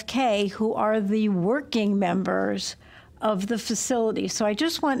JFK who are the working members of the facility. So I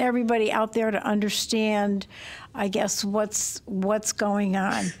just want everybody out there to understand, I guess, what's going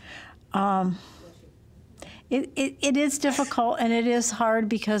on. It is difficult and it is hard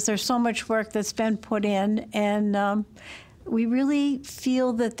because there's so much work that's been put in, and we really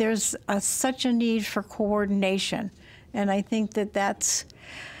feel that there's such a need for coordination. And I think that that's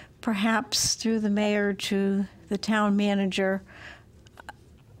perhaps through the mayor to the town manager.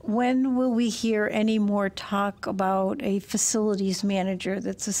 When will we hear any more talk about a facilities manager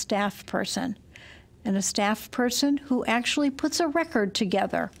that's a staff person? And a staff person who actually puts a record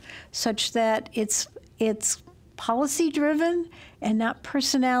together such that it's policy-driven and not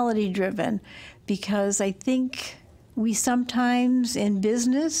personality-driven, because I think we sometimes in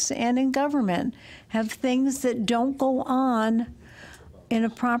business and in government have things that don't go on in a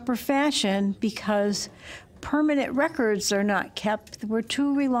proper fashion because permanent records are not kept. We're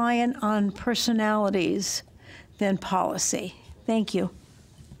too reliant on personalities than policy. Thank you.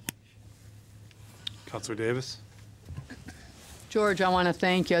 Councilor Davis. George, I want to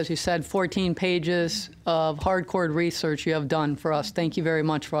thank you. As you said, 14 pages of hardcore research you have done for us. Thank you very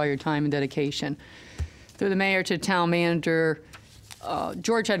much for all your time and dedication. Through the mayor to town manager,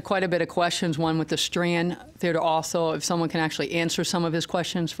 George had quite a bit of questions, one with the Strand Theater also. If someone can actually answer some of his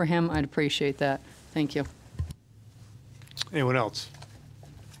questions for him, I'd appreciate that. Thank you. Anyone else?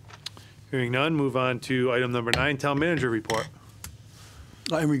 Hearing none, move on to item number 9, town manager report.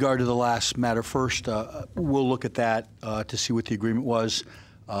 In regard to the last matter first, we'll look at that to see what the agreement was.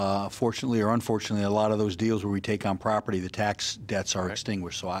 Fortunately or unfortunately, a lot of those deals where we take on property, the tax debts are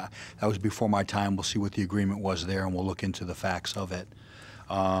extinguished. So that was before my time. We'll see what the agreement was there, and we'll look into the facts of it.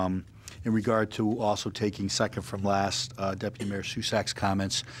 In regard to also taking second from last, Deputy Mayor Susak's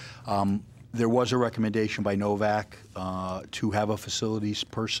comments, there was a recommendation by Novak to have a facilities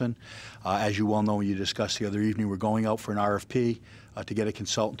person. As you well know, when you discussed the other evening, we're going out for an RFP to get a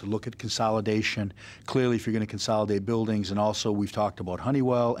consultant to look at consolidation. Clearly, if you're going to consolidate buildings, and also we've talked about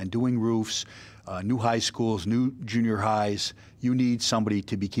Honeywell and doing roofs, new high schools, new junior highs, you need somebody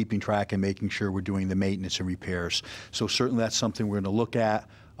to be keeping track and making sure we're doing the maintenance and repairs. So certainly that's something we're going to look at.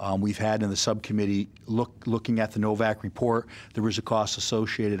 We've had in the subcommittee looking at the Novak report. There is a cost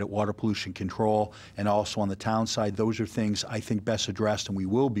associated at water pollution control, and also on the town side. Those are things I think best addressed, and we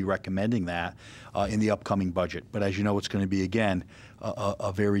will be recommending that in the upcoming budget. But as you know, it's going to be, again,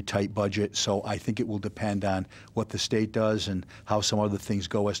 a very tight budget, so I think it will depend on what the state does and how some other things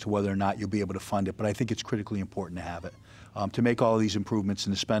go as to whether or not you'll be able to fund it. But I think it's critically important to have it. To make all of these improvements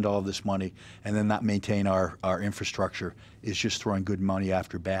and to spend all of this money and then not maintain our infrastructure is just throwing good money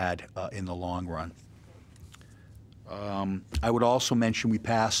after bad in the long run. I would also mention we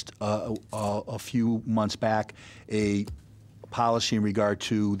passed a few months back a policy in regard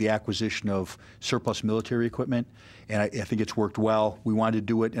to the acquisition of surplus military equipment, and I think it's worked well. We wanted to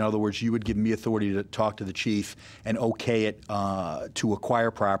do it. In other words, you would give me authority to talk to the chief and okay it to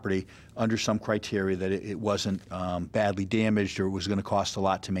acquire property under some criteria that it wasn't badly damaged or it was going to cost a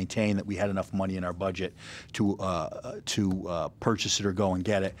lot to maintain, that we had enough money in our budget to purchase it or go and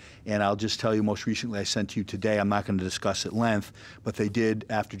get it. And I'll just tell you, most recently I sent to you today, I'm not going to discuss at length, but they did,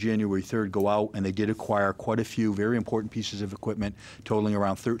 after January 3rd, go out and they did acquire quite a few very important pieces of equipment totaling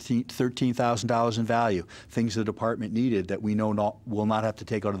around $13,000 in value, things the department needed that we know will not have to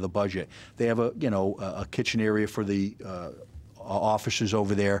take out of the budget. They have a kitchen area for the officers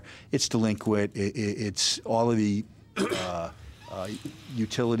over there. It's delinquent. It's all of the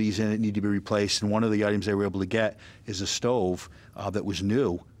utilities in it need to be replaced. And one of the items they were able to get is a stove that was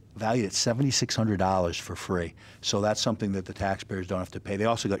new, valued at $7,600 for free. So that's something that the taxpayers don't have to pay. They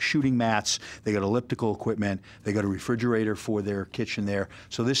also got shooting mats, they got elliptical equipment, they got a refrigerator for their kitchen there.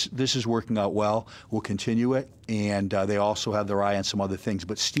 So this is working out well. We'll continue it, and they also have their eye on some other things.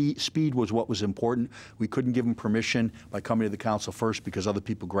 But speed was what was important. We couldn't give them permission by coming to the council first because other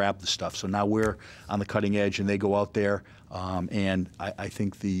people grabbed the stuff. So now we're on the cutting edge, and they go out there, and I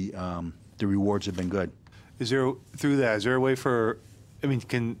think the rewards have been good. Is there a way for,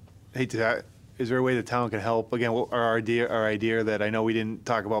 is there a way the town can help? Again, our idea that I know we didn't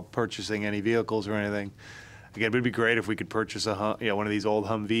talk about purchasing any vehicles or anything. Again, it would be great if we could purchase one of these old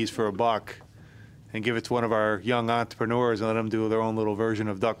Humvees for $1 and give it to one of our young entrepreneurs and let them do their own little version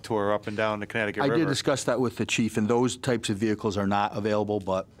of duck tour up and down the Connecticut River. I did discuss that with the chief, and those types of vehicles are not available,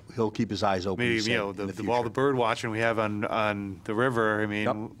 but he'll keep his eyes open. Maybe, all the bird watching we have on the river,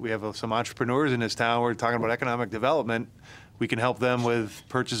 Yep. we have some entrepreneurs in this town. We're talking about economic development. We can help them with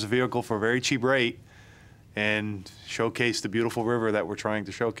purchase a vehicle for a very cheap rate and showcase the beautiful river that we're trying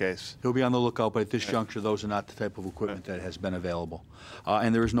to showcase. He'll be on the lookout, but at this juncture, those are not the type of equipment that has been available.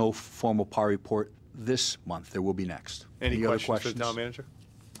 And there is no formal PAR report this month. There will be next. Any other questions for the town manager?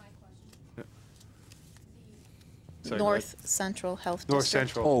 Sorry, North Central Health North District.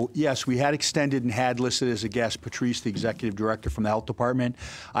 Central. Oh, yes, we had extended and had listed as a guest Patrice, the executive director from the health department.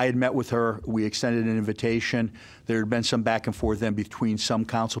 I had met with her. We extended an invitation. There had been some back and forth then between some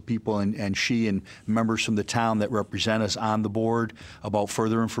council people and she and members from the town that represent us on the board about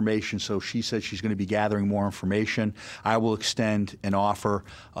further information. So she said she's going to be gathering more information. I will extend an offer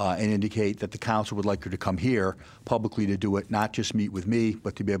and indicate that the council would like her to come here publicly to do it, not just meet with me,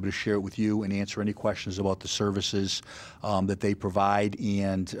 but to be able to share it with you and answer any questions about the services that they provide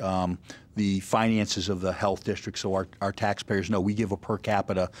and the finances of the health district, so our taxpayers know we give a per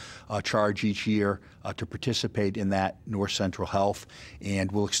capita charge each year to participate in that North Central Health, and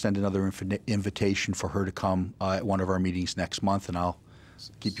we'll extend another invitation for her to come at one of our meetings next month, and I'll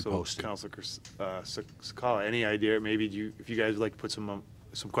keep you posted. Councilor Sakala, any idea, maybe if you guys would like to put some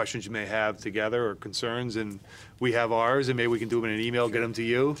questions you may have together or concerns, and we have ours, and maybe we can do them in an email, get them to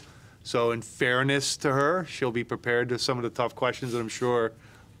you. So in fairness to her, she'll be prepared to some of the tough questions that I'm sure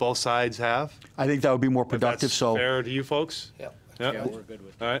both sides have. I think that would be more productive. If that's fair to you folks? Yep. Yep. Yeah, we're good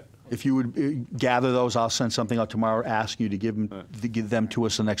with that. All right. If you would gather those, I'll send something out tomorrow asking you to give them to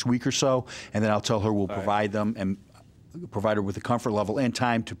us the next week or so, and then I'll tell her we'll provide them and provide her with the comfort level and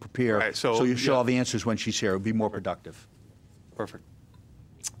time to prepare. Right, so she'll have the answers when she's here. It'll be more productive. Perfect.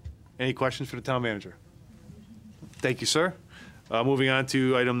 Any questions for the town manager? Thank you, sir. Moving on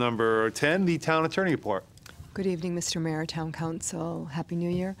to item number 10, the town attorney report. Good evening, Mr. Mayor, Town Council. Happy New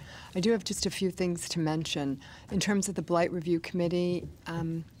Year. I do have just a few things to mention. In terms of the Blight Review Committee,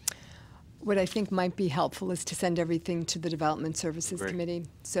 what I think might be helpful is to send everything to the Development Services Committee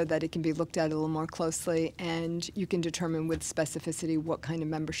so that it can be looked at a little more closely, and you can determine with specificity what kind of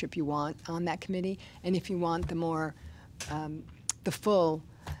membership you want on that committee. And if you want the more, the full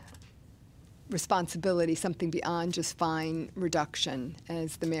responsibility, something beyond just fine reduction,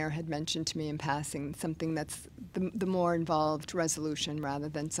 as the mayor had mentioned to me in passing, something that's the more involved resolution rather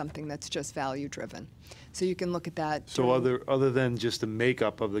than something that's just value driven. So you can look at that. So other than just the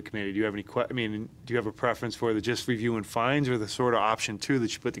makeup of the committee, do you have any do you have a preference for the just reviewing fines or the sort of option two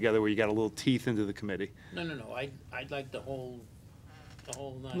that you put together where you got a little teeth into the committee? No. I'd like the whole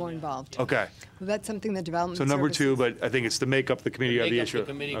more involved. Okay. Well, that's something the Development So number two, Services- but I think it's to make up the committee of the issue. Make up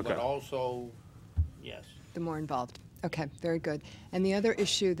the committee, Okay. but also, yes. The more involved. Okay, very good. And the other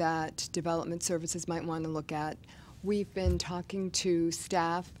issue that Development Services might want to look at, we've been talking to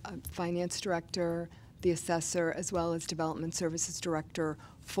staff, finance director, the assessor, as well as Development Services director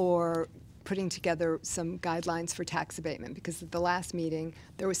for putting together some guidelines for tax abatement, because at the last meeting,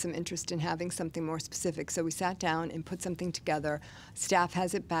 there was some interest in having something more specific. So we sat down and put something together. Staff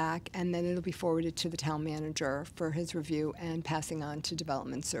has it back, and then it'll be forwarded to the town manager for his review and passing on to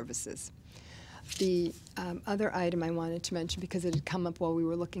Development Services. The other item I wanted to mention, because it had come up while we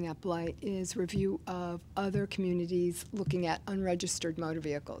were looking at blight, is review of other communities looking at unregistered motor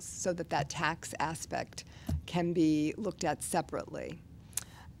vehicles, so that that tax aspect can be looked at separately.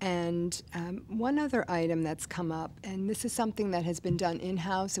 And one other item that's come up, and this is something that has been done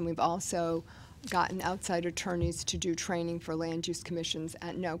in-house, and we've also gotten outside attorneys to do training for land use commissions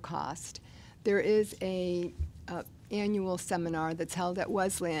at no cost. There is a annual seminar that's held at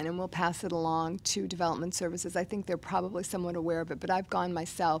Wesleyan, and we'll pass it along to Development Services. I think they're probably somewhat aware of it, but I've gone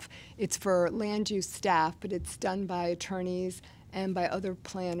myself. It's for land use staff, but it's done by attorneys and by other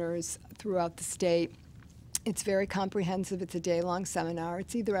planners throughout the state. It's very comprehensive. It's a day-long seminar.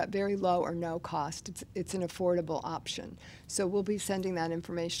 It's either at very low or no cost. It's an affordable option. So we'll be sending that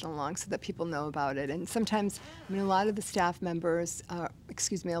information along so that people know about it. And sometimes, I mean, a lot of the staff members, a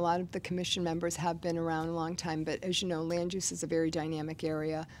lot of the commission members have been around a long time, but as you know, land use is a very dynamic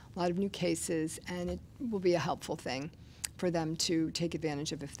area, a lot of new cases, and it will be a helpful thing for them to take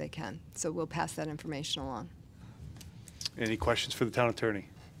advantage of if they can. So we'll pass that information along. Any questions for the town attorney?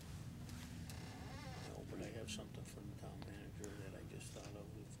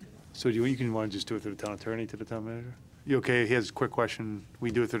 So you can want to just do it through the town attorney to the town manager? You okay? He has a quick question.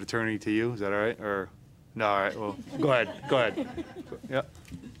 We do it through the attorney to you. Is that all right? Or no? All right. Well, go ahead. Go ahead. Yeah.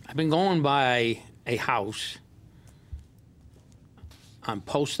 I've been going by a house on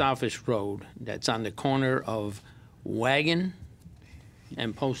Post Office Road that's on the corner of Wagon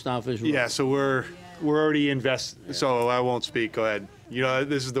and Post Office Road. Yeah. So we're already so I won't speak. Go ahead. You know,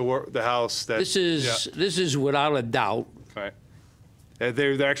 this is the house that. This is without a doubt. Right.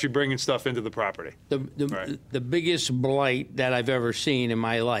 They're actually bringing stuff into the property. The biggest blight that I've ever seen in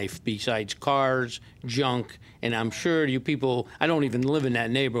my life, besides cars, junk, and I'm sure you people, I don't even live in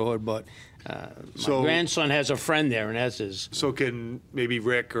that neighborhood, but my grandson has a friend there, and that's his. So can maybe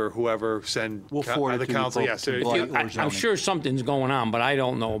Rick or whoever send we'll forward the it to council? Yes, I'm sure something's going on, but I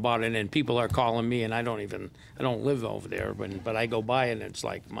don't know about it, and people are calling me, and I don't live over there, but I go by, and it's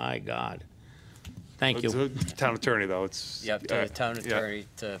like, my God. Thank you. It's a town attorney, though. It's to the town attorney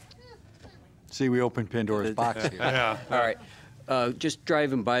to. See, we opened Pandora's box here. Yeah. All right. Just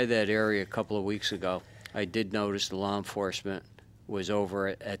driving by that area a couple of weeks ago, I did notice the law enforcement was over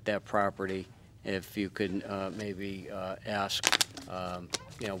at that property. If you could maybe ask,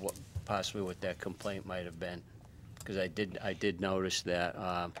 what possibly what that complaint might have been, because I did notice that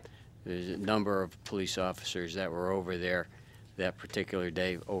there's a number of police officers that were over there that particular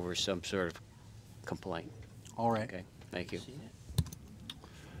day over some sort of complaint. All right. Okay, thank you.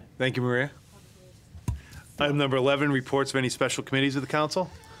 Thank you, Maria. Item number 11, reports of any special committees of the council.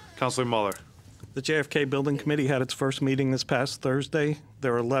 Councilor Muller. The JFK Building Committee had its first meeting this past Thursday.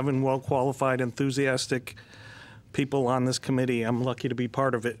 There are 11 well-qualified, enthusiastic people on this committee. I'm lucky to be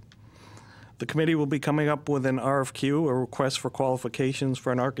part of it. The committee will be coming up with an RFQ, a request for qualifications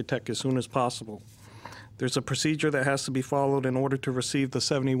for an architect, as soon as possible. There's a procedure that has to be followed in order to receive the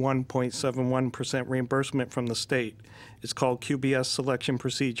 71.71% reimbursement from the state. It's called QBS selection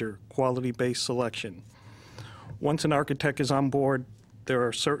procedure, quality-based selection. Once an architect is on board, there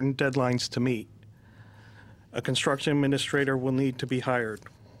are certain deadlines to meet. A construction administrator will need to be hired.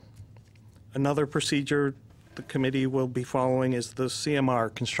 Another procedure the committee will be following is the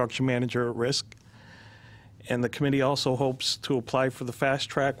CMR, Construction Manager at Risk. And the committee also hopes to apply for the fast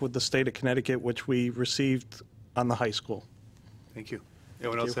track with the state of Connecticut, which we received on the high school. Thank you.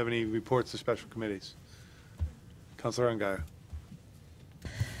 Anyone else have any reports to special committees? Councilor Ongara.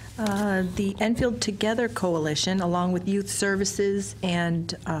 The Enfield Together Coalition, along with Youth Services and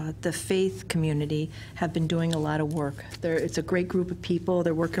the faith community, have been doing a lot of work. It's a great group of people.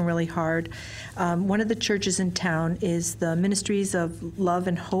 They're working really hard. One of the churches in town is the Ministries of Love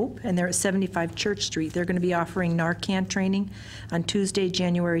and Hope, and they're at 75 Church Street. They're going to be offering Narcan training on Tuesday,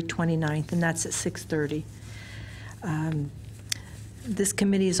 January 29th, and that's at 6:30. This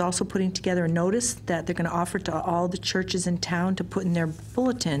committee is also putting together a notice that they're going to offer to all the churches in town to put in their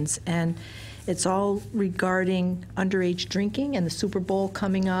bulletins, and it's all regarding underage drinking and the Super Bowl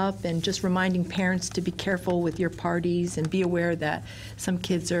coming up, and just reminding parents to be careful with your parties and be aware that some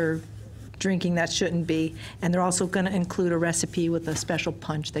kids are drinking that shouldn't be. And they're also going to include a recipe with a special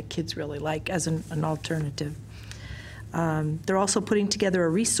punch that kids really like as an alternative. They're also putting together a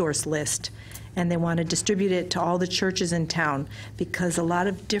resource list, and they want to distribute it to all the churches in town, because a lot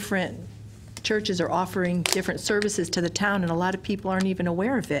of different churches are offering different services to the town, and a lot of people aren't even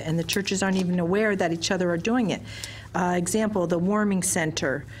aware of it, and the churches aren't even aware that each other are doing it. Example, the Warming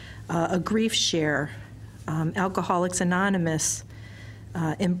Center, a Grief Share, Alcoholics Anonymous,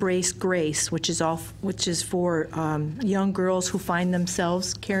 Embrace Grace, which is for young girls who find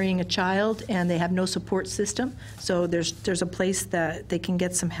themselves carrying a child and they have no support system. So there's a place that they can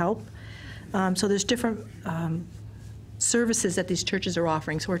get some help. So there's different services that these churches are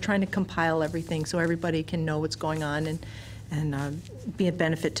offering. So we're trying to compile everything so everybody can know what's going on and be a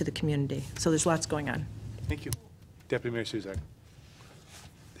benefit to the community. So there's lots going on. Thank you. Deputy Mayor Suzak.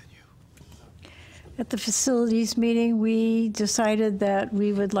 At the facilities meeting, we decided that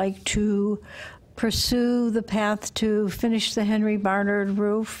we would like to pursue the path to finish the Henry Barnard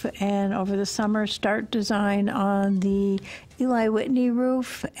roof, and over the summer start design on the Eli Whitney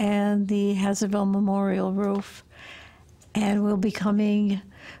roof and the Hazardville Memorial roof. And we'll be coming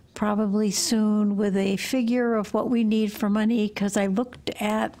probably soon with a figure of what we need for money, because I looked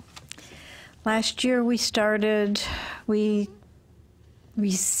at, last year we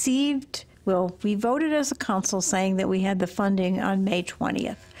received, well, we voted as a council saying that we had the funding on May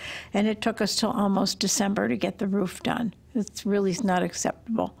 20th, and it took us till almost December to get the roof done. It's really not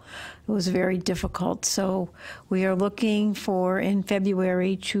acceptable. It was very difficult. So we are looking for, in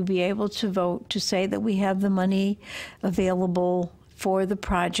February, to be able to vote to say that we have the money available for the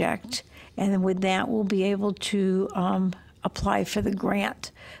project, and then with that, we'll be able to apply for the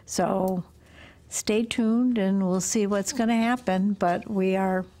grant. So stay tuned, and we'll see what's going to happen, but we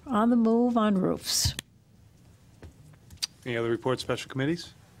are on the move on roofs. Any other reports, special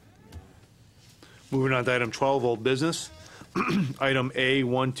committees? Moving on to item 12, old business. Item A,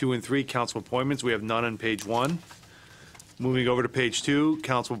 1, 2, and 3, council appointments. We have none on page 1. Moving over to page 2,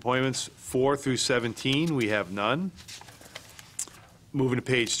 council appointments 4 through 17, we have none. Moving to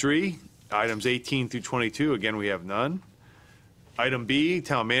page 3, items 18 through 22, again, we have none. Item B,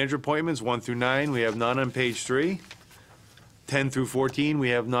 town manager appointments 1 through 9, we have none on page 3. 10 through 14, we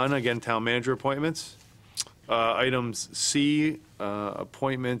have none, again, town manager appointments. Items C,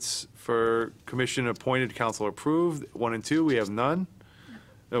 appointments for commission appointed, council approved, 1 and 2, we have none.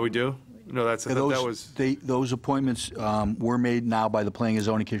 No, we do? No, that was. Those appointments were made now by the Planning and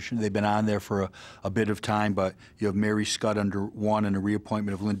Zoning Commission. They've been on there for a bit of time, but you have Mary Scott under 1 and a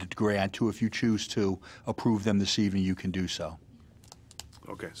reappointment of Linda DeGray on 2. If you choose to approve them this evening, you can do so.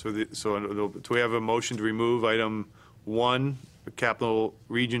 Okay, so do we have a motion to remove item 1, the Capital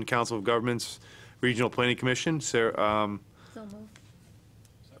Region Council of Governments, Regional Planning Commission? Sarah, So moved.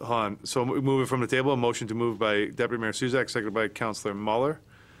 hold on. So move it from the table. A motion to move by Deputy Mayor Suzak, seconded by Councilor Muller.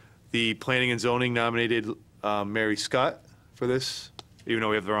 The Planning and Zoning nominated Mary Scott for this, even though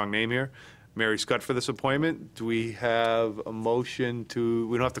we have the wrong name here. Mary Scott for this appointment. Do we have a motion to?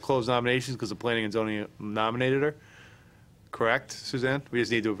 We don't have to close nominations because the Planning and Zoning nominated her. Correct, Suzanne? We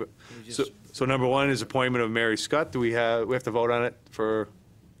just need to. So number 1 is appointment of Mary Scott. Do we have to vote on it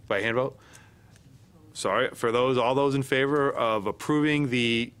by hand vote? Sorry, for all those in favor of approving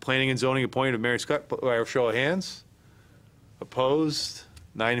the Planning and Zoning appointment of Mary Scott, by show of hands. Opposed?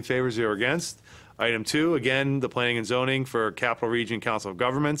 9 in favor, 0 against. Item 2, again, the Planning and Zoning for Capital Region Council of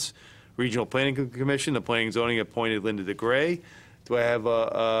Governments, Regional Planning Commission, the Planning and Zoning appointed Linda DeGray. Do I have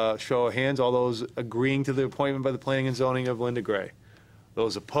a show of hands? All those agreeing to the appointment by the Planning and Zoning of Linda Gray?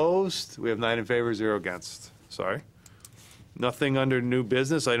 Those opposed? We have 9 in favor, 0 against. Sorry. Nothing under new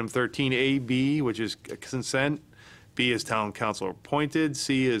business. Item 13A, which is consent. B is town council appointed.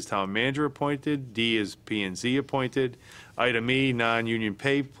 C is town manager appointed. D is P&Z appointed. Item E, non-union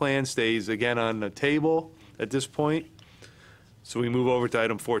pay plan, stays again on the table at this point. So we move over to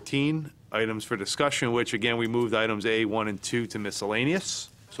item 14, items for discussion, which again, we moved items A, 1, and 2 to miscellaneous.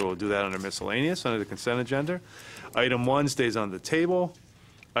 So we'll do that under miscellaneous, under the consent agenda. Item 1 stays on the table.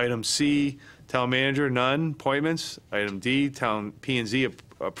 Item C, town manager, none, appointments. Item D, town P&Z,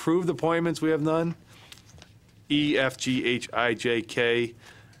 approved appointments, we have none. E, F, G, H, I, J, K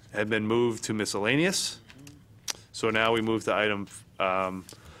have been moved to miscellaneous. So now we move to item,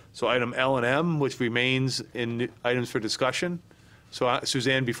 item L and M, which remains in items for discussion. So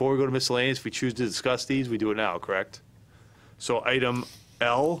Suzanne, before we go to miscellaneous, if we choose to discuss these, we do it now, correct? So item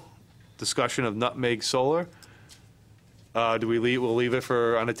L, discussion of Nutmeg Solar. We'll leave it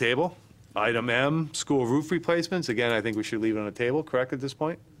on the table. Item M, school roof replacements. Again, I think we should leave it on the table, correct, at this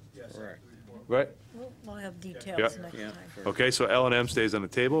point? Yes. Correct. Right? We'll have details Yep. next time. Okay, so L and M stays on the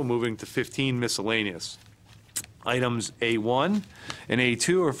table. Moving to 15, miscellaneous. Items A1 and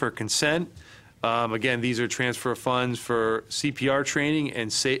A2 are for consent. Again, these are transfer funds for CPR training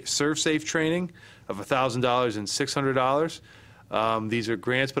and ServSafe training of $1,000 and $600. These are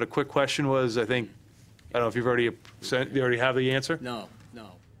grants, but a quick question was, I don't know if you've already sent, you already have the answer? No.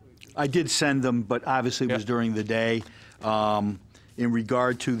 I did send them, but obviously it was during the day. In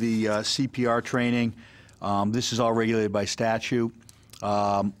regard to the CPR training, this is all regulated by statute.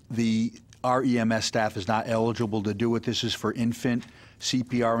 Our EMS staff is not eligible to do it. This is for infant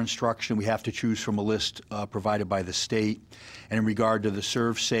CPR instruction. We have to choose from a list provided by the state. And in regard to the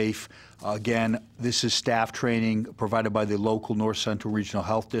ServSafe, again, this is staff training provided by the local North Central Regional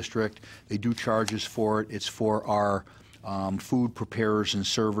Health District. They do charge us for it. It's for our food preparers and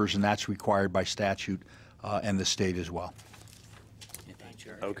servers, and that's required by statute and the state as well.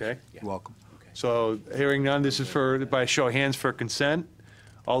 Okay. You're welcome. So hearing none, this is by show of hands for consent.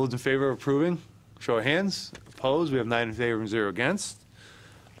 All those in favor of approving? Show of hands. Opposed? We have 9 in favor and 0 against.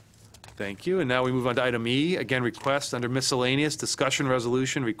 Thank you. And now we move on to item E. Again, request under miscellaneous, discussion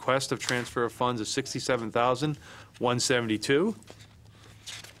resolution, request of transfer of funds of $67,172. Ooh,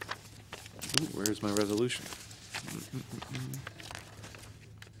 where's my resolution?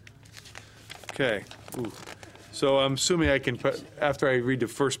 Okay. Ooh. So I'm assuming I can, after I read the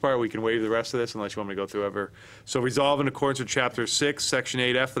first part, we can waive the rest of this unless you want me to go through ever. So resolve in accordance with Chapter 6, Section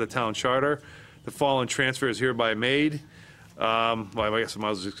 8F of the Town Charter, the following transfer is hereby made. Well, I guess I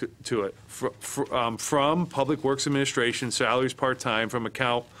might as well just to it. From Public Works Administration, salaries part-time from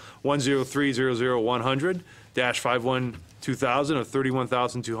account 103-00100-51-2000 of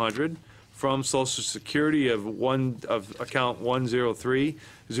 $31,200. From Social Security of account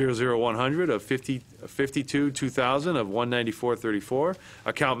 103-00100 of $52,2000 of $194.34.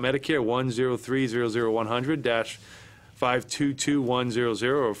 Account Medicare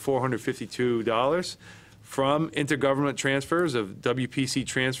 103-00100-522100 of $452. From intergovernment transfers of WPC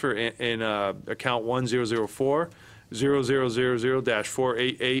transfer in account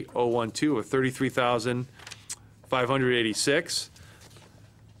 1004-0000-488012 of $33,586.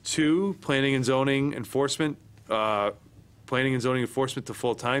 To planning and zoning enforcement to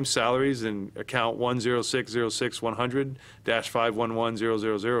full-time salaries in account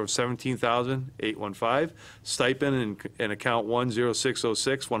 106-06-100-511000 of $17,815. Stipend in account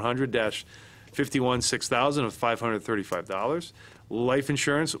 106-06-100-516000 of $535. Life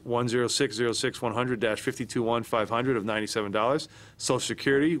insurance 106-06-100-521500 of $97. Social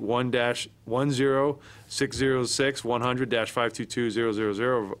Security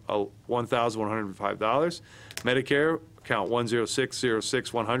 1-106-006-100-522000 of $1,105. Medicare account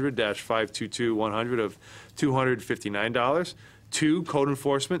 106-06-100-522100 of $259. To code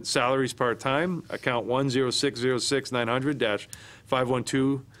enforcement salaries part-time account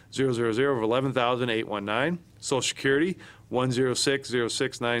 106-06-900-512000 of $11,819. Social Security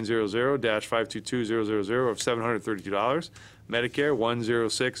 106-06900-522000 of $732. Medicare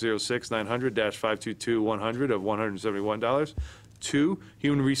 106-06900-522100 of $171. 2,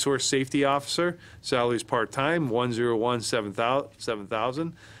 Human Resource Safety Officer, salaries part-time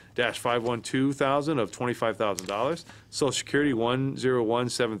 101-7000-512,000 of $25,000. Social Security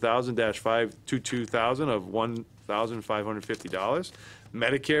 101-7000-522,000 of $1,550.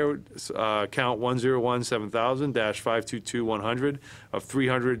 Medicare account 101-7000-522-100 of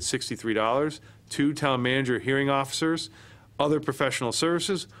 $363. 2, Town Manager Hearing Officers. Other Professional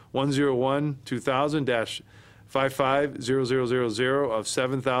Services 101-2000-55000 of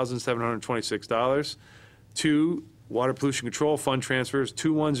 $7,726. 2, Water Pollution Control Fund Transfers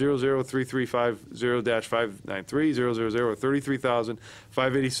 2103350-593-000 or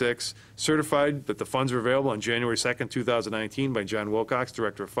 $33,586. Certified that the funds were available on January 2nd, 2019 by John Wilcox,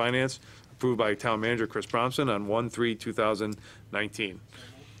 Director of Finance, approved by Town Manager Chris Bromson on 1/3/2019.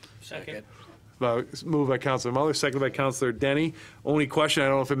 Second. Moved by Councilor Muller, seconded by Councilor Denny. Only question, I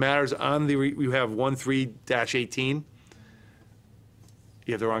don't know if it matters, on the, we have 13-18.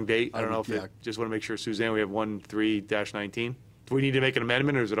 You have the wrong date? I don't know if it, just want to make sure, Suzanne, we have 13-19. Do we need to make an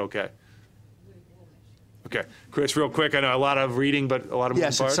amendment, or is it okay? Okay. Chris, real quick, I know a lot of reading, but a lot of moving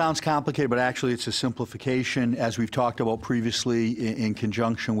Yes, it parts. sounds complicated, but actually it's a simplification, as we've talked about previously in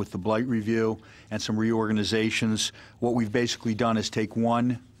conjunction with the blight review and some reorganizations. What we've basically done is take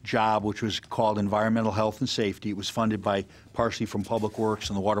one job, which was called Environmental Health and Safety. It was funded by partially from Public Works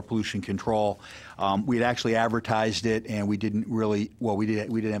and the Water Pollution Control. We had actually advertised it, and we didn't really, well, we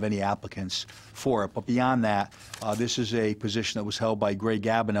didn't have any applicants for it. But beyond that, this is a position that was held by Greg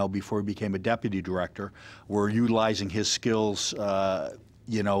Gabinell before he became a deputy director. We're utilizing his skills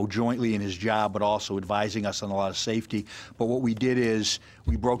you know, jointly in his job, but also advising us on a lot of safety. But what we did is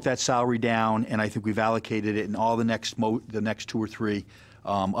we broke that salary down, and I think we've allocated it, and all the next 2 or 3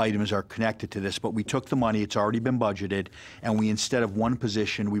 items are connected to this. But we took the money, it's already been budgeted, and we, instead of one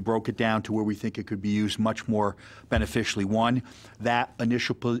position, we broke it down to where we think it could be used much more beneficially. One, that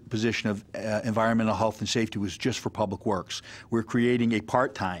initial position of environmental health and safety was just for Public Works. We're creating a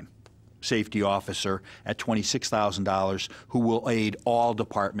part-time safety officer at $26,000 who will aid all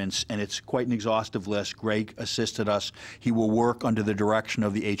departments, and it's quite an exhaustive list. Greg assisted us. He will work under the direction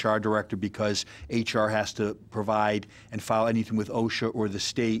of the HR director because HR has to provide and file anything with OSHA or the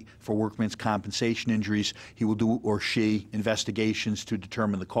state for workmen's compensation injuries. He will do, or she, investigations to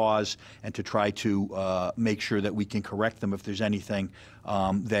determine the cause and to try to make sure that we can correct them if there's anything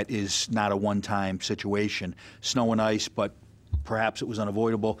that is not a one-time situation. Snow and ice, but perhaps it was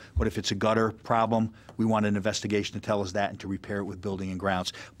unavoidable, but if it's a gutter problem, we want an investigation to tell us that and to repair it with building and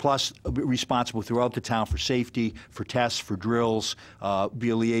grounds. Plus, responsible throughout the town for safety, for tests, for drills, be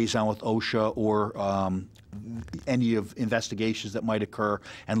a liaison with OSHA or any of investigations that might occur,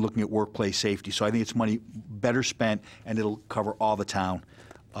 and looking at workplace safety. So I think it's money better spent, and it'll cover all the town.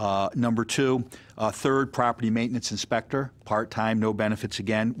 Number 2, third, property maintenance inspector, part-time, no benefits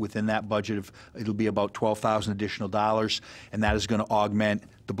again. Within that budget, it'll be about $12,000 additional dollars, and that is going to augment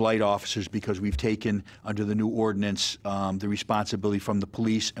the blight officers because we've taken, under the new ordinance, the responsibility from the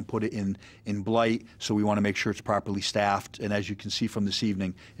police and put it in blight, so we want to make sure it's properly staffed. And as you can see from this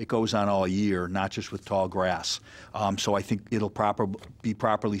evening, it goes on all year, not just with tall grass. So I think it'll be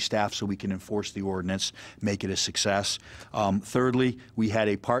properly staffed so we can enforce the ordinance, make it a success. Thirdly, we had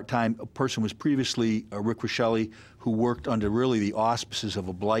a part-time person was previously Rick Rochelli, who worked under really the auspices of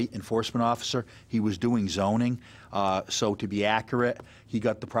a blight enforcement officer. He was doing zoning. So to be accurate, he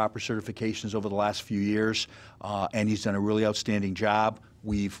got the proper certifications over the last few years, and he's done a really outstanding job.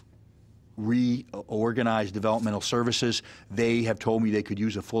 We've reorganized developmental services. They have told me they could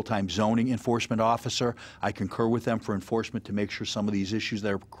use a full-time zoning enforcement officer. I concur with them for enforcement to make sure some of these issues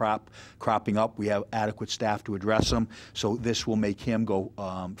that are cropping up, we have adequate staff to address them. So this will make him go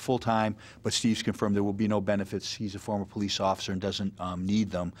full-time, but Steve's confirmed there will be no benefits. He's a former police officer and doesn't need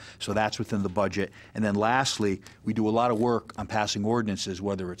them. So that's within the budget. And then lastly, we do a lot of work on passing ordinances,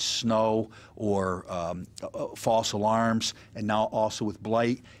 whether it's snow or false alarms, and now also with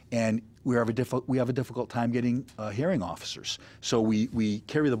blight. And we have a difficult time getting hearing officers. So we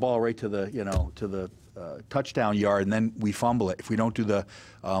carry the ball right to the touchdown yard, and then we fumble it. If we don't do the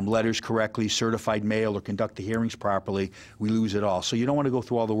letters correctly, certified mail, or conduct the hearings properly, we lose it all. So you don't want to go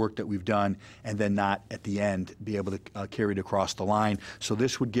through all the work that we've done and then not at the end be able to carry it across the line. So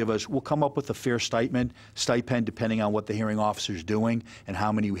this would give us, we'll come up with a fair stipend depending on what the hearing officer's doing and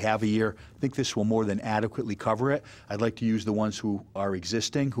how many we have a year. I think this will more than adequately cover it. I'd like to use the ones who are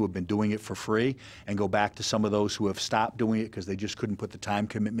existing, who have been doing it for free, and go back to some of those who have stopped doing it because they just couldn't put the time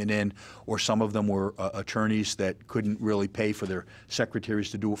commitment in, or some of them were attorneys that couldn't really pay for their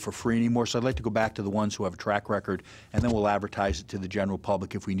secretaries to do it for free anymore. So I'd like to go back to the ones who have a track record, and then we'll advertise it to the general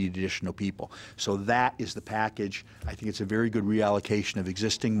public if we need additional people. So that is the package. I think it's a very good reallocation of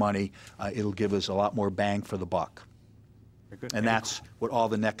existing money. It'll give us a lot more bang for the buck. And that's what all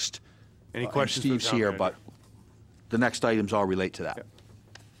the next, any questions? Steve's here, but the next items all relate to that.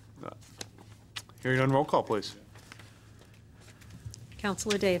 Yeah. Hearing none, roll call, please.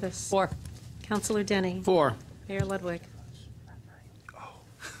 Councilor Davis. 4. Councilor Denny. 4. Mayor Ludwig.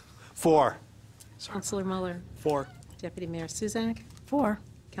 4. Councilor Muller. 4. Deputy Mayor Suzak. 4.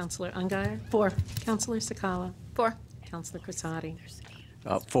 Councilor Ungary. 4. Councilor Sakala. 4. Councilor Crissati.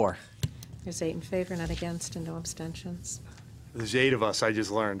 4. There's 8 in favor, none against, and no abstentions. There's 8 of us, I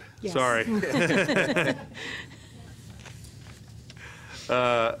just learned. Yes. Sorry.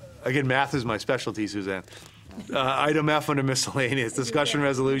 Again, math is my specialty, Suzanne. Item F under miscellaneous, discussion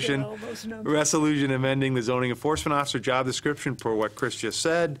resolution. Resolution amending the zoning enforcement officer job description per what Chris just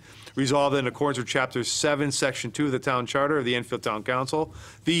said. Resolved in accordance with Chapter 7, Section 2 of the Town Charter of the Enfield Town Council.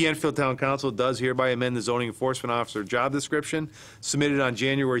 The Enfield Town Council does hereby amend the zoning enforcement officer job description submitted on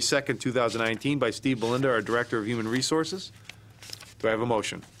January 2nd, 2019 by Steve Belinda, our Director of Human Resources. Do I have a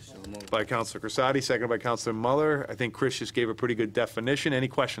motion? By Councilor Crisati, seconded by Councilor Muller. I think Chris just gave a pretty good definition. Any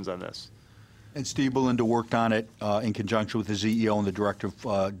questions on this? And Steve Belinda worked on it in conjunction with the CEO and the Director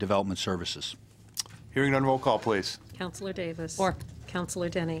of Development Services. Hearing none, roll call, please. Councilor Davis. 4. Councilor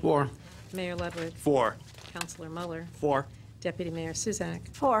Denny. 4. Mayor Ludwig. 4. Councilor Muller. 4. Deputy Mayor Suzak.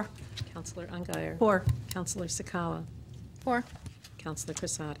 4. Councilor Ungary. 4. Councilor Sakala. 4. Councilor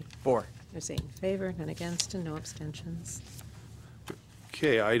Crisati. 4. There's 8 in favor, none against, and no abstentions.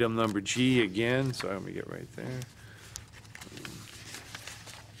 Okay, item number G again, so let me get right there.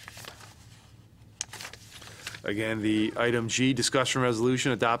 Again, the item G, discussion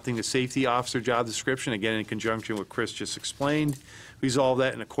resolution adopting the safety officer job description, again in conjunction with Chris just explained. Resolve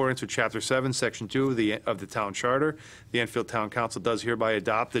that in accordance with Chapter 7, Section 2 of the Town Charter, the Enfield Town Council does hereby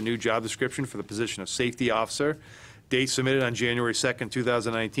adopt the new job description for the position of safety officer. Date submitted on January 2nd,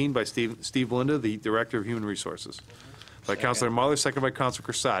 2019 by Steve Belinda, the Director of Human Resources. By Councilor Muller, second by Councilor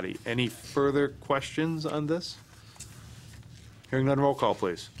Crisati. Any further questions on this? Hearing none, roll call,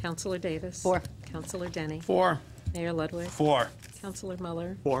 please. Councilor Davis. 4. Councilor Denny. 4. Mayor Ludwig. 4. Councilor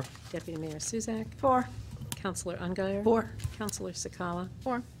Muller. 4. Deputy Mayor Suzak. 4. Councilor Ungary. 4. Councilor Sakala.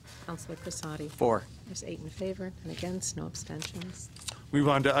 4. Councilor Crisati. 4. There's 8 in favor, none against, no abstentions. Move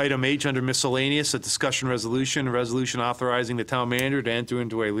on to item H under miscellaneous, a discussion resolution, a resolution authorizing the town manager to enter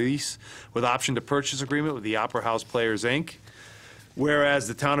into a lease with option to purchase agreement with the Opera House Players, Inc. Whereas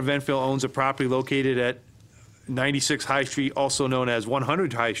the town of Enfield owns a property located at 96 High Street, also known as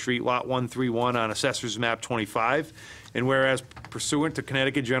 100 High Street, Lot 131 on Assessor's Map 25. And whereas pursuant to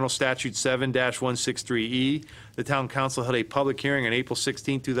Connecticut General Statute 7-163E, the town council held a public hearing on April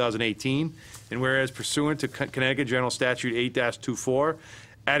 16, 2018. And whereas pursuant to Connecticut General Statute 8-24,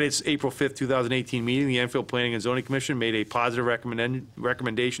 at its April 5th, 2018 meeting, the Enfield Planning and Zoning Commission made a positive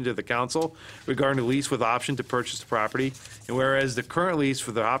recommendation to the council regarding the lease with option to purchase the property. And whereas the current lease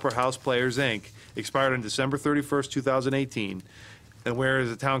for the Opera House Players, Inc. expired on December 31st, 2018, and whereas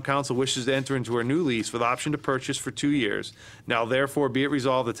the town council wishes to enter into a new lease with option to purchase for 2 years, now therefore be it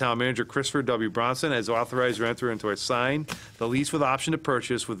resolved, the town manager Christopher W. Bronson has authorized to enter into a sign the lease with option to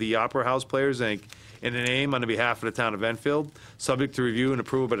purchase with the Opera House Players, Inc. in the name on the behalf of the town of Enfield, subject to review and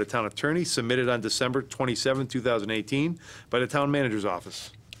approval by the town attorney, submitted on December 27, 2018, by the town manager's office.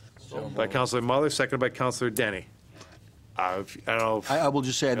 By Councilor Muller, seconded by Councilor Denny. I don't know if, I will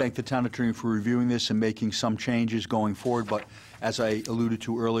just say I thank the town attorney for reviewing this and making some changes going forward, but as I alluded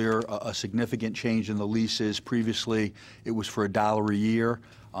to earlier, a significant change in the lease is previously it was for $1 a year.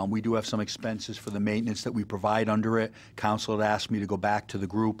 We do have some expenses for the maintenance that we provide under it. Council had asked me to go back to the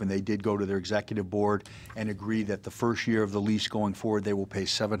group, and they did go to their executive board and agree that the first year of the lease going forward, they will pay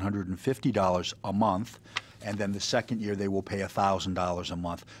 $750 a month. And then the second year, they will pay $1,000 a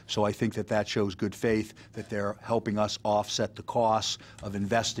month. So I think that that shows good faith, that they're helping us offset the costs of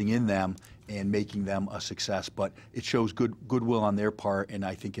investing in them and making them a success. But it shows goodwill on their part, and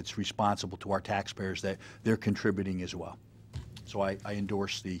I think it's responsible to our taxpayers that they're contributing as well. So I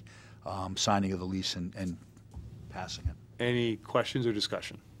endorse the signing of the lease and passing it. any questions or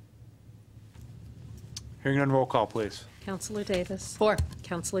discussion? Hearing none, roll call, please. Councilor Davis. 4.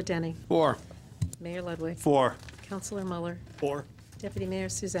 Councilor Denny. 4. Mayor Ludwig. 4. Councilor Muller. 4. Deputy Mayor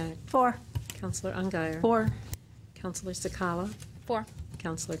Suzak. 4. Councilor Ungary. 4. Councilor Sakala. 4.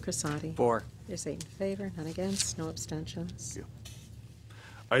 Councilor Crisati. 4. There's 8 in favor, none against, no abstentions.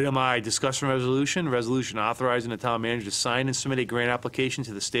 Item I, discussion resolution authorizing the town manager to sign and submit a grant application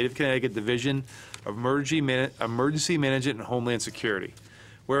to the State of Connecticut Division of Emergency Management and Homeland Security.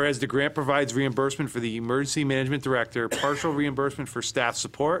 Whereas the grant provides reimbursement for the Emergency Management Director, partial reimbursement for staff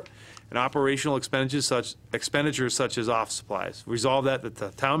support, and operational expenditures such as office supplies. Resolved that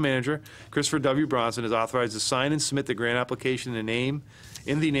the town manager, Christopher W. Bronson, is authorized to sign and submit the grant application in the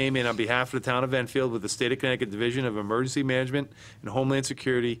name and on behalf of the town of Enfield with the State of Connecticut Division of Emergency Management and Homeland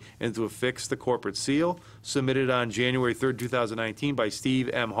Security, and to affix the corporate seal, submitted on January 3rd, 2019 by Steve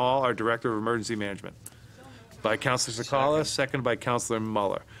M. Hall, our Director of Emergency Management. By Councilor Sakala, seconded by Councilor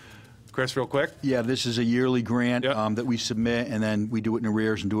Muller. Chris, real quick. Yeah, this is a yearly grant Yep. that we submit, and then we do it in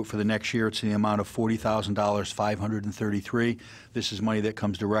arrears and do it for the next year. It's in the amount of $40,533. This is money that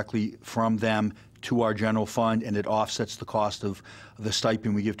comes directly from them to our general fund, and it offsets the cost of the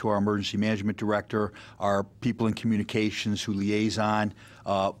stipend we give to our emergency management director, our people in communications who liaison,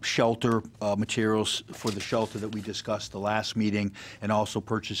 shelter materials for the shelter that we discussed the last meeting, and also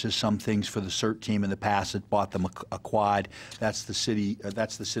purchases some things for the CERT team in the past. It bought them a quad. That's the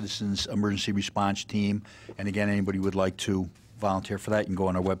Citizens Emergency Response Team. And again, anybody who would like to volunteer for that, you can go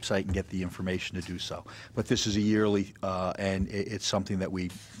on our website and get the information to do so. But this is a yearly, and it's something that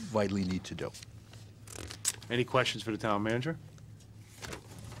we vitally need to do. Any questions for the town manager?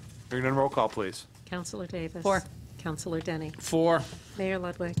 Hearing none, roll call, please. Councilor Davis. 4. Councilor Denny. 4. Mayor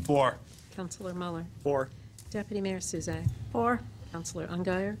Ludwig. 4. Councilor Muller. 4. Deputy Mayor Suzak. 4. Councilor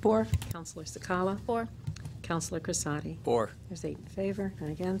Ungary. 4. Councilor Sakala. 4. Councilor Crissati. 4. There's 8 in favor,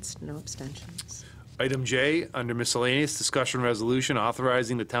 none against, no abstentions. Item J, under miscellaneous, discussion resolution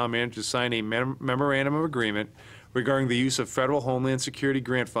authorizing the town manager to sign a memorandum of agreement regarding the use of federal Homeland Security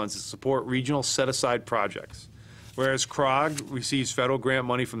grant funds to support regional set-aside projects. Whereas CROG receives federal grant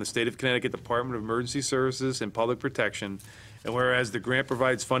money from the State of Connecticut Department of Emergency Services and Public Protection, and whereas the grant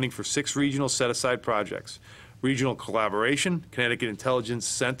provides funding for 6 regional set-aside projects: Regional Collaboration, Connecticut Intelligence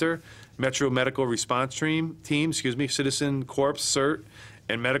Center, Metro Medical Response Team, Citizen Corps CERT,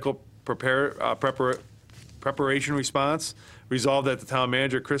 and Medical Preparation Response. Resolved that the town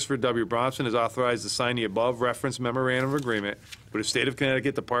manager, Christopher W. Bronson, is authorized to sign the above referenced memorandum of agreement with the State of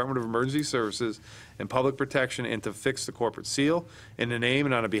Connecticut Department of Emergency Services and Public Protection, and to fix the corporate seal in the name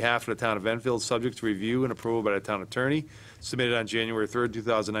and on behalf of the town of Enfield, subject to review and approval by the town attorney, submitted on January 3rd,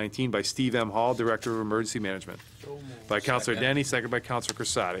 2019 by Steve M. Hall, Director of Emergency Management. By Councilor Denny, second by Councilor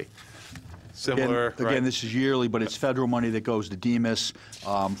Crissati. Similar. Again, this is yearly, but it's federal money that goes to DEMIS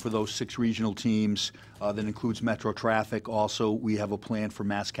for those 6 regional teams. That includes Metro Traffic. Also, we have a plan for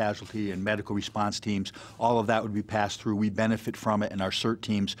mass casualty and medical response teams. All of that would be passed through. We benefit from it in our CERT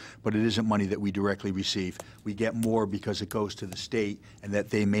teams, but it isn't money that we directly receive. We get more because it goes to the state and that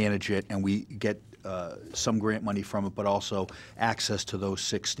they manage it, and we get some grant money from it, but also access to those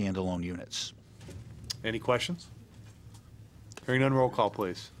 6 standalone units. Any questions? Hearing none, roll call,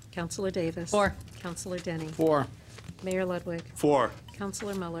 please. Councilor Davis. 4. Councilor Denny. 4. Mayor Ludwig. 4.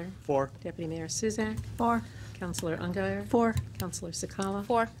 Councilor Muller. 4. Deputy Mayor Suzak. 4. Councilor Ungary. 4. Councilor Sakala.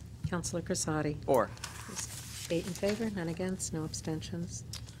 4. Councilor Crissati. 4. 8 in favor, none against, no abstentions.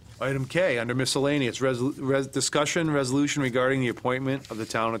 Item K, under miscellaneous, discussion resolution regarding the appointment of the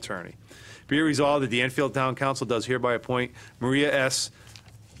town attorney. Be it resolved that the Enfield Town Council does hereby appoint Maria S.,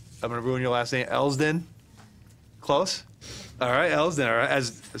 I'm going to ruin your last name, Elsden? Close? All right, Elsden, all right,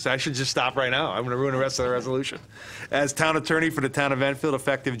 so I should just stop right now. I'm going to ruin the rest of the resolution. As town attorney for the town of Enfield,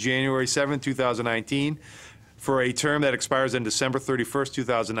 effective January 7, 2019, for a term that expires on December 31st,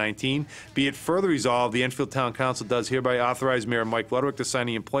 2019. Be it further resolved, the Enfield Town Council does hereby authorize Mayor Mike Ludwig to sign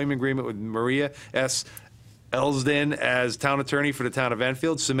the employment agreement with Maria S. Elsden as town attorney for the town of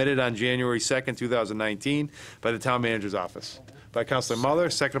Enfield, submitted on January 2nd, 2019 by the town manager's office. By Councilor Muller,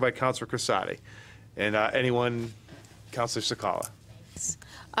 seconded by Councilor Crissati. And anyone, Councilor Sakala.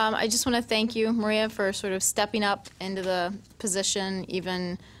 I just want to thank you, Maria, for sort of stepping up into the position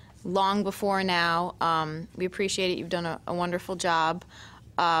even long before now. We appreciate it. You've done a wonderful job.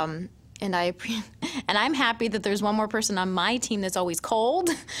 And I'm happy that there's one more person on my team that's always cold.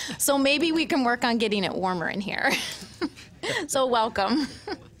 So maybe we can work on getting it warmer in here. So welcome.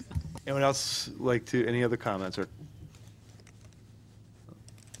 Anyone else like to, any other comments? Or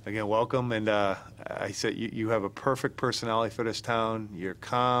again, welcome, and I said you have a perfect personality for this town. You're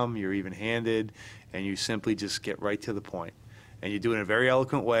calm, you're even-handed, and you simply just get right to the point. And you do it in a very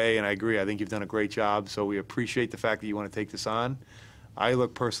eloquent way, and I agree. I think you've done a great job, so we appreciate the fact that you want to take this on. I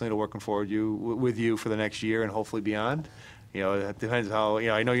look personally to working forward with you for the next year and hopefully beyond. You know, it depends how, you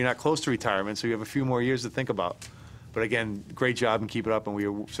know, I know you're not close to retirement, so you have a few more years to think about. But again, great job and keep it up, and we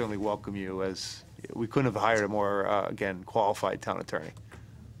certainly welcome you, as we couldn't have hired a more, again, qualified town attorney.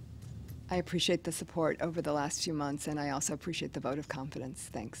 I appreciate the support over the last few months, and I also appreciate the vote of confidence.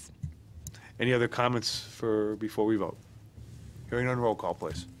 Thanks. Any other comments before we vote? Hearing none, roll call,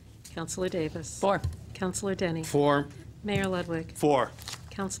 please. Councilor Davis. 4. Councilor Denny. 4. Mayor Ludwig. 4.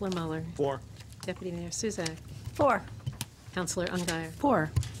 Councilor Muller. 4. Deputy Mayor Suzak. 4. Councilor Ungary.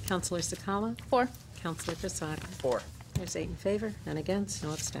 4. Councilor Sakala. 4. Councilor Crissati. 4. There's 8 in favor, none against,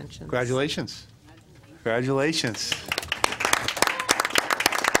 no abstentions. Congratulations. Congratulations.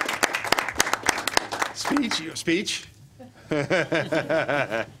 Speech?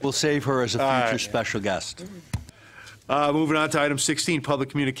 We'll save her as a future special guest. Moving on to item 16, public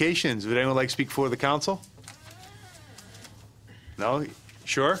communications. Would anyone like to speak for the council? No?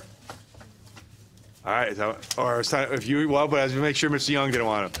 Sure? All right. Or it's time, if you, well, but as we make sure Mr. Young didn't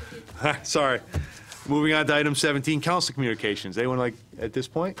want to. Sorry. Moving on to item 17, council communications. Anyone like at this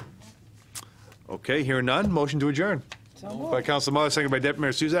point? Okay, hearing none, motion to adjourn. By Councilor Muller, second by Deputy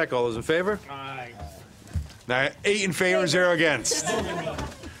Mayor Suzak. All those in favor? Aye. Now, 8 in favor, 0 against.